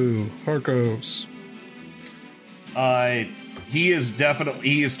 Woo, Harkos. He is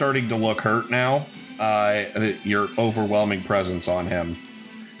starting to look hurt now. Your overwhelming presence on him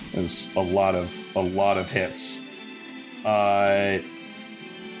is a lot of hits. But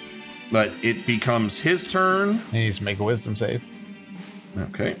it becomes his turn. He needs to make a wisdom save.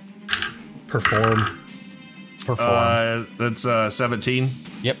 Okay. Perform. That's 17.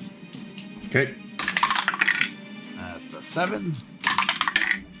 Yep. Okay. That's a 7.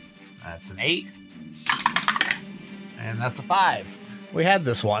 That's an 8. And that's a 5. We had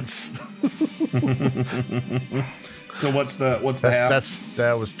this once. So what's the half?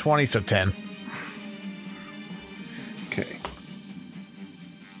 That was 20, so 10. Okay.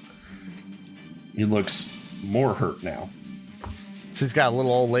 He looks more hurt now. So he's got a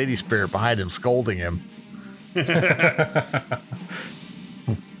little old lady spirit behind him scolding him.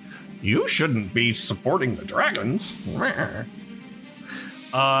 You shouldn't be supporting the dragons.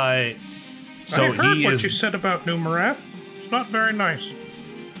 So I heard what you said about Numerath. It's not very nice.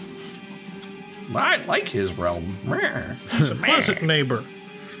 I like his realm. He's a pleasant neighbor.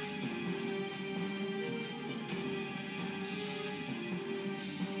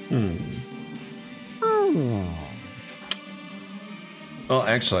 Well,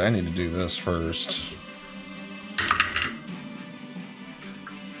 actually, I need to do this first.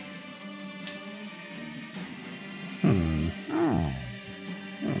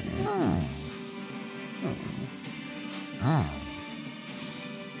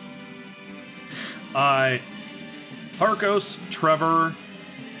 Harkos, Trevor,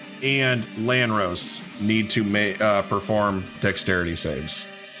 and Lanros need to perform dexterity saves.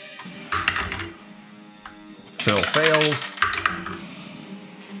 Phil fails.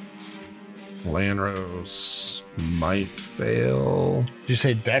 Lanros might fail. Did you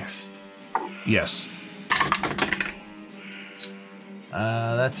say dex? Yes.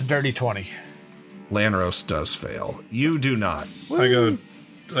 That's a dirty 20. Lanros does fail. You do not. Woo.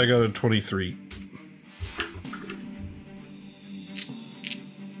 I got a 23.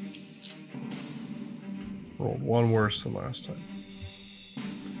 Rolled one worse than last time.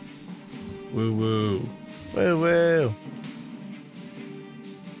 Woo woo. Woo woo.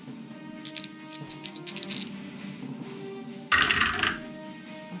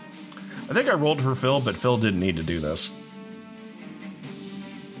 I think I rolled for Phil, but Phil didn't need to do this.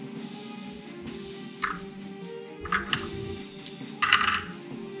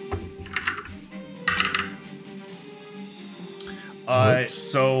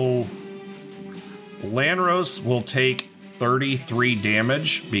 So Lanros will take 33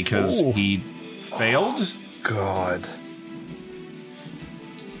 damage because he failed. God.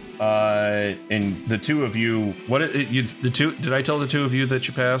 And the two of you, did I tell the two of you that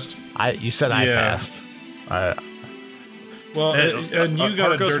you passed? You said I passed. Well, and you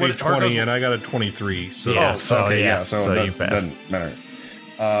got Harkos, a dirty 20, and I got a 23. So yeah, so you passed. Doesn't matter.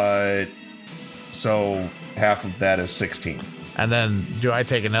 So half of that is 16. And then do I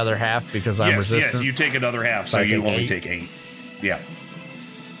take another half because I'm resistant? Yes, you take another half, so you only take 8. Yeah.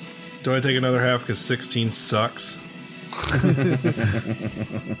 Do I take another half because 16 sucks?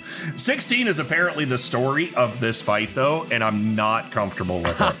 16 is apparently the story of this fight, though, and I'm not comfortable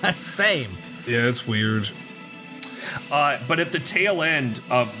with it. Same. Yeah, it's weird. But at the tail end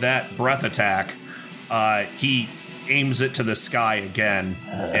of that breath attack, he aims it to the sky again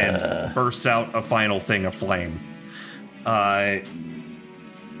and bursts out a final thing of flame. And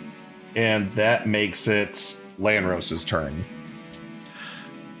that makes it Lanros' turn.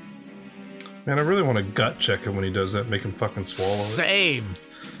 Man, I really want to gut check him when he does that, make him fucking swallow it. Same.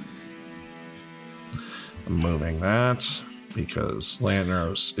 I'm moving that because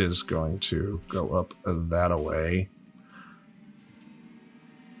Lanros is going to go up that away.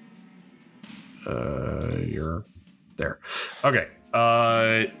 You're there. Okay.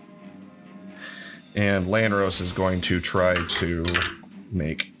 And Lanros is going to try to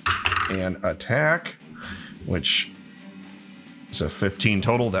make an attack, which is a 15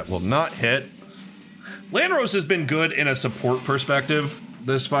 total. That will not hit. Lanros has been good in a support perspective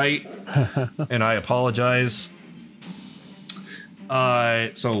this fight, and I apologize.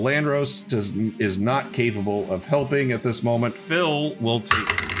 So Landros is not capable of helping at this moment. Phil will take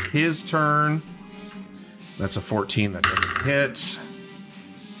his turn. That's a 14, that doesn't hit.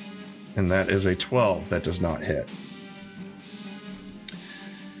 And that is a 12, that does not hit.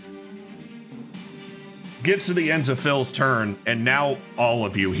 Gets to the ends of Phil's turn, and now all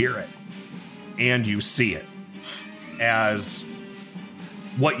of you hear it. And you see it. As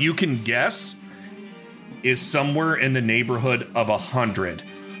what you can guess is somewhere in the neighborhood of 100.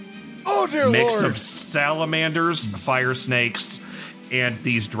 Oh, dear Mix Lord. of salamanders, fire snakes, and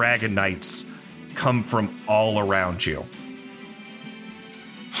these dragon knights come from all around you.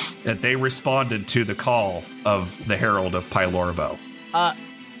 That they responded to the call of the Herald of Pylorvo.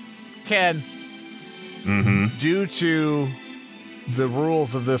 Ken, due to the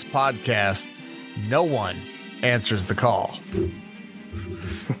rules of this podcast, no one answers the call.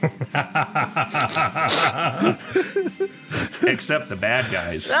 Except the bad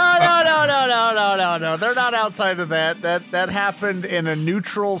guys. No. They're not outside of that. That happened in a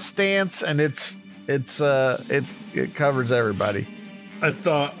neutral stance, and it covers everybody. I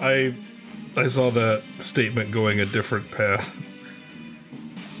thought I saw that statement going a different path.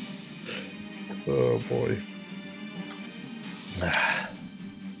 Oh boy.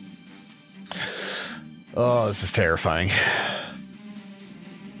 Oh, this is terrifying.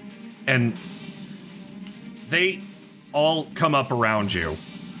 And they all come up around you,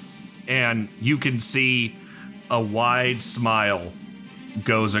 and you can see a wide smile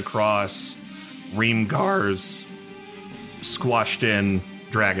goes across Reemgar's squashed in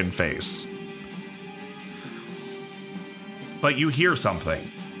dragon face. But you hear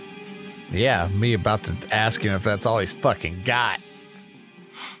something. Yeah, me about to ask him if that's all he's fucking got.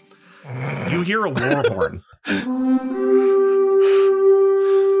 You hear a war horn.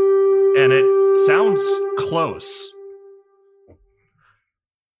 And it sounds close.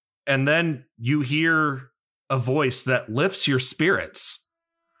 And then you hear a voice that lifts your spirits.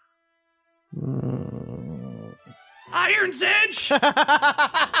 Iron's Edge!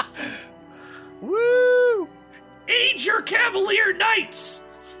 Woo! Aid your Cavalier Knights!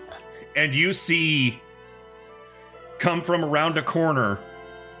 And you see, come from around a corner,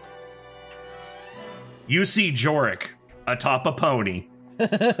 you see Jorik atop a pony.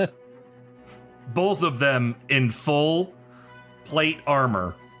 Both of them in full plate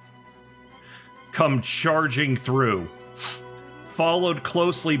armor come charging through, followed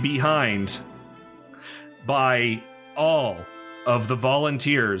closely behind by all of the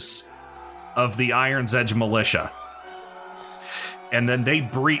volunteers of the Iron's Edge militia. And then they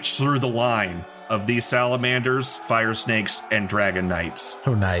breach through the line of these salamanders, fire snakes, and dragon knights.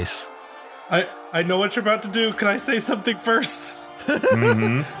 Oh, nice. I know what you're about to do. Can I say something first?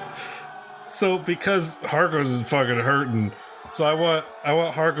 Mm-hmm. So because Hargos is fucking hurting, so I want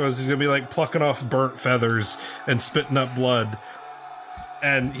Hargos. He's gonna be like plucking off burnt feathers and spitting up blood,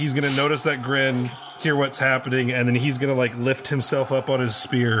 and he's gonna notice that grin, hear what's happening, and then he's gonna like lift himself up on his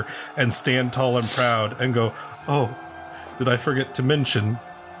spear and stand tall and proud and go, "Oh, did I forget to mention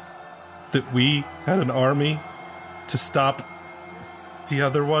that we had an army to stop the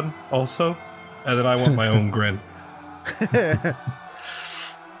other one also?" And then I want my own grin.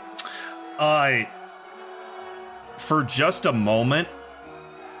 For just a moment,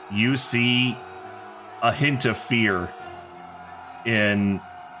 you see a hint of fear in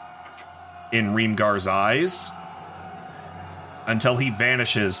Reemgar's eyes until he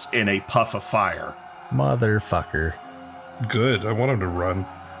vanishes in a puff of fire. Motherfucker. Good. I want him to run.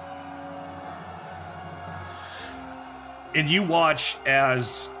 And you watch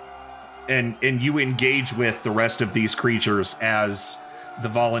as and you engage with the rest of these creatures as the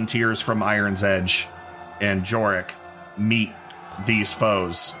volunteers from Iron's Edge and Jorik meet these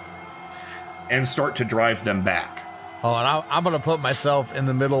foes and start to drive them back. Oh, and I'm going to put myself in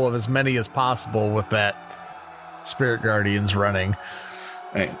the middle of as many as possible with that Spirit Guardians running.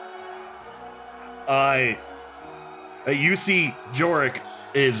 Right. You see Jorik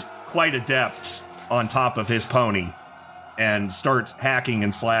is quite adept on top of his pony and starts hacking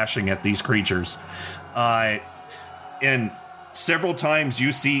and slashing at these creatures. And several times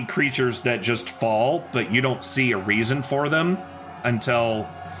you see creatures that just fall, but you don't see a reason for them until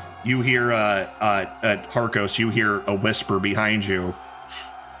you hear at Harkos, you hear a whisper behind you.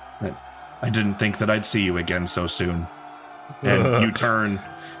 I didn't think that I'd see you again so soon. And you turn,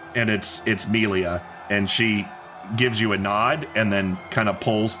 and it's Melia, and she gives you a nod and then kind of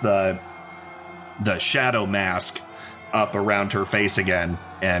pulls the shadow mask up around her face again,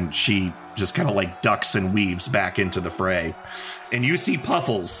 and she just kind of like ducks and weaves back into the fray. And you see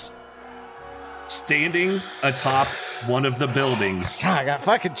Puffles standing atop one of the buildings. I got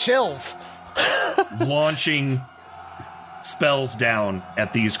fucking chills. Launching spells down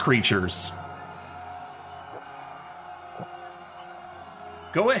at these creatures.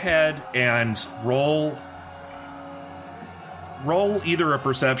 Go ahead and roll either a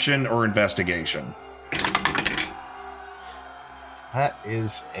perception or investigation. That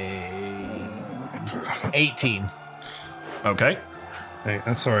is a 18. Okay. Hey,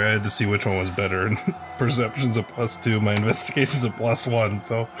 I'm sorry, I had to see which one was better. Perception's a +2, my investigation's a +1,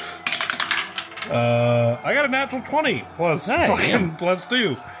 so I got a natural 20 plus fucking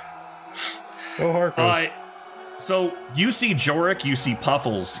 +2. Go Harkos. So you see Jorik, you see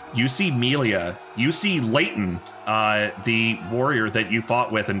Puffles, you see Melia, you see Leighton, the warrior that you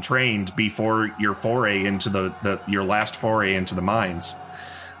fought with and trained before your foray into your last foray into the mines.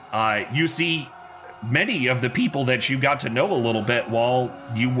 You see many of the people that you got to know a little bit while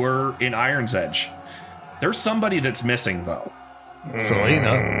you were in Iron's Edge. There's somebody that's missing, though.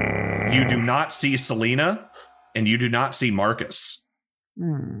 Selena. You do not see Selena, and you do not see Marcus.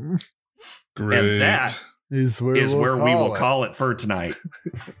 Great. And that is where we will call it for tonight.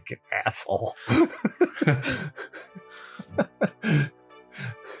 Asshole.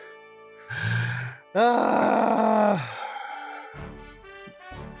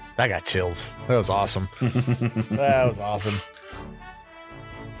 I got chills. That was awesome. That was awesome.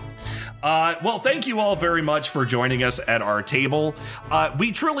 Well, thank you all very much for joining us at our table.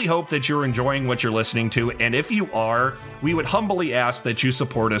 We truly hope that you're enjoying what you're listening to, and if you are, we would humbly ask that you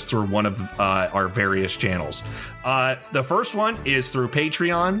support us through one of our various channels. The first one is through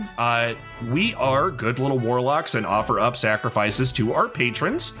Patreon. We are good little warlocks and offer up sacrifices to our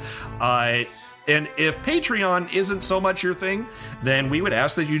patrons. And if Patreon isn't so much your thing, then we would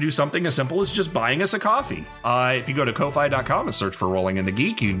ask that you do something as simple as just buying us a coffee. If you go to Ko-Fi.com and search for Rolling in the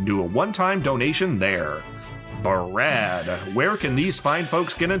Geek, you can do a one-time donation there. Brad, where can these fine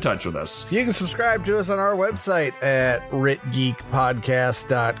folks get in touch with us? You can subscribe to us on our website at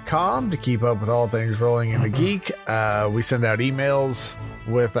ritgeekpodcast.com to keep up with all things Rolling in the Geek. We send out emails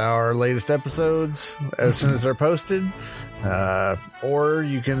with our latest episodes as soon as they're posted. Or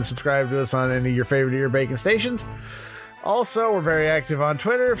you can subscribe to us on any of your favorite ear bacon stations. Also, we're very active on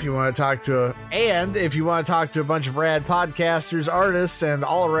Twitter if you want to talk to a bunch of rad podcasters, artists, and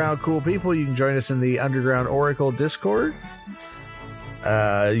all around cool people. You can join us in the Underground Oracle Discord. You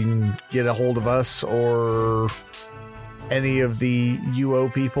can get a hold of us or any of the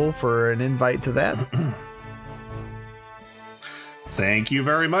UO people for an invite to that. Thank you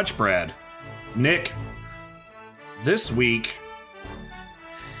very much, Brad. Nick, this week,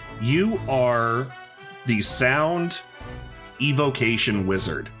 you are the sound evocation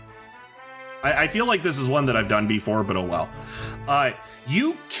wizard. I feel like this is one that I've done before, but oh well.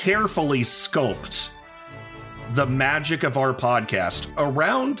 You carefully sculpt the magic of our podcast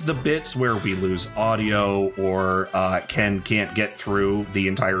around the bits where we lose audio or can't get through the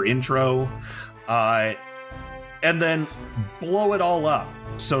entire intro, and then blow it all up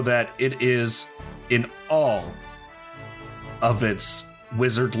so that it is in all of its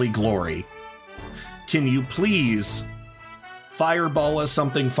wizardly glory. Can you please fireball us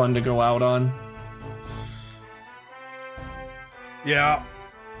something fun to go out on? Yeah.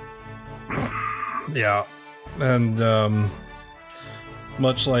 Yeah. And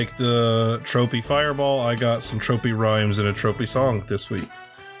much like the tropey fireball, I got some tropey rhymes and a tropey song this week.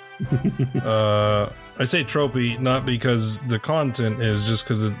 I say tropey not because the content is, just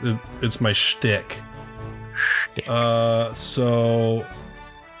because it's my shtick. So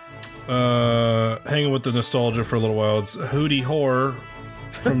hanging with the nostalgia for a little while, it's Hootie Horror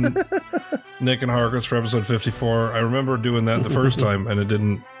from Nick and Harkos for episode 54. I remember doing that the first time and it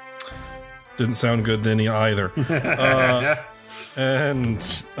didn't sound good then either. I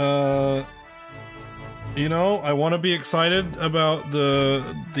want to be excited about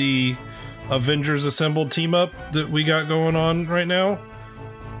the Avengers Assembled team up that we got going on right now.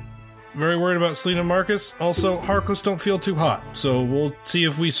 Very worried about Selena and Marcus. Also, Harkos don't feel too hot, so we'll see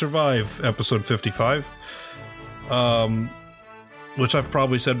if we survive episode 55. Which I've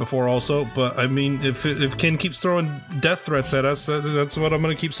probably said before also, but I mean, if Ken keeps throwing death threats at us, that's what I'm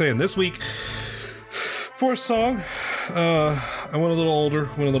going to keep saying. This week, for a song, I went a little older,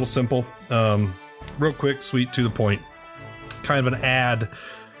 went a little simple. Real quick, sweet, to the point. Kind of an ad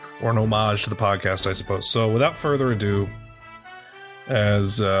or an homage to the podcast, I suppose. So without further ado,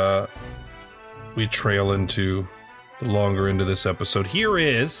 as we trail into the longer into this episode, here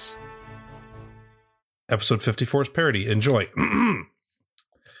is episode 54's parody. Enjoy.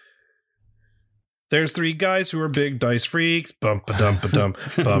 There's three guys who are big dice freaks. Bump a dump a dump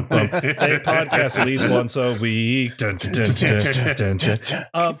bump bump. They podcast at least once a week. Dun, dun, dun, dun, dun, dun, dun.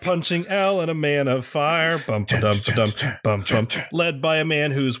 A punching L and a man of fire. Bump a dump a dump bump bump. Led by a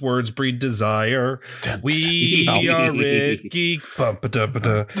man whose words breed desire. We are Red Geek. Bump a dump a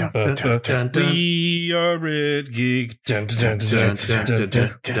dump. We are Red Geek. Dun, dun, dun, dun, dun,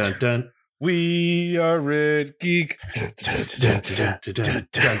 dun, dun, dun. We are Red Geek.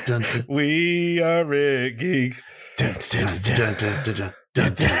 We are Red Geek. This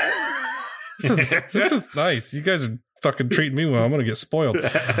is nice. You guys are fucking treating me well. I'm gonna get spoiled.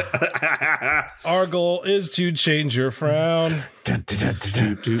 Our goal is to change your frown.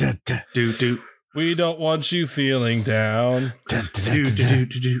 We don't want you feeling down.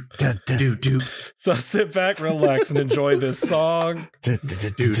 So sit back, relax, and enjoy this song.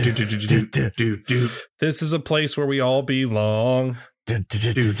 This is a place where we all belong. Bring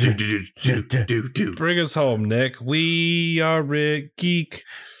us home, Nick. We are Red Geek.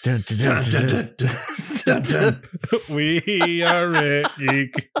 We are Red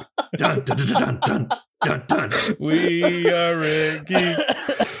Geek. We are Red Geek.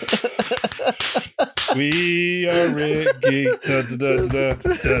 We are Red Geek. Da, da, da,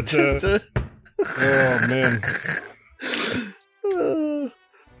 da, da, da. Oh, man.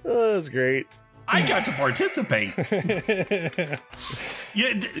 That's great. I got to participate.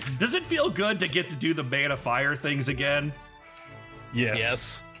 Yeah, does it feel good to get to do the Man of Fire things again?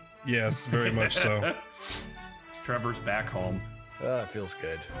 Yes. Yes, very much so. Trevor's back home. It feels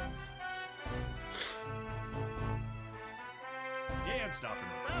good. Yeah, and stop it.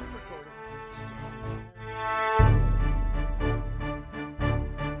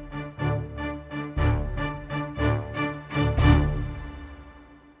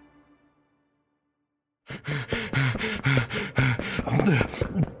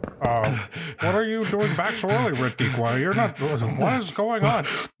 What are you doing back so early, Red Geek? Why you're not? What is going on?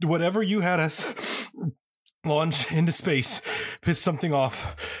 Whatever you had us launch into space pissed something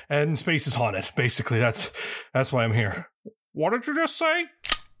off, and space is haunted. Basically, that's why I'm here. What did you just say?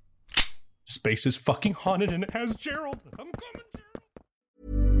 Space is fucking haunted, and it has Gerald. I'm coming, Gerald.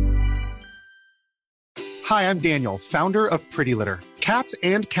 Hi, I'm Daniel, founder of Pretty Litter. Cats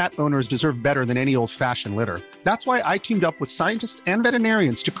and cat owners deserve better than any old-fashioned litter. That's why I teamed up with scientists and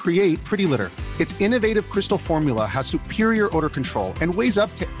veterinarians to create Pretty Litter. Its innovative crystal formula has superior odor control and weighs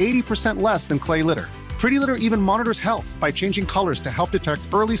up to 80% less than clay litter. Pretty Litter even monitors health by changing colors to help detect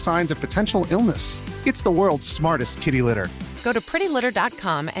early signs of potential illness. It's the world's smartest kitty litter. Go to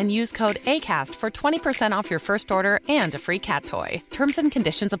prettylitter.com and use code ACAST for 20% off your first order and a free cat toy. Terms and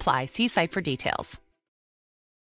conditions apply. See site for details.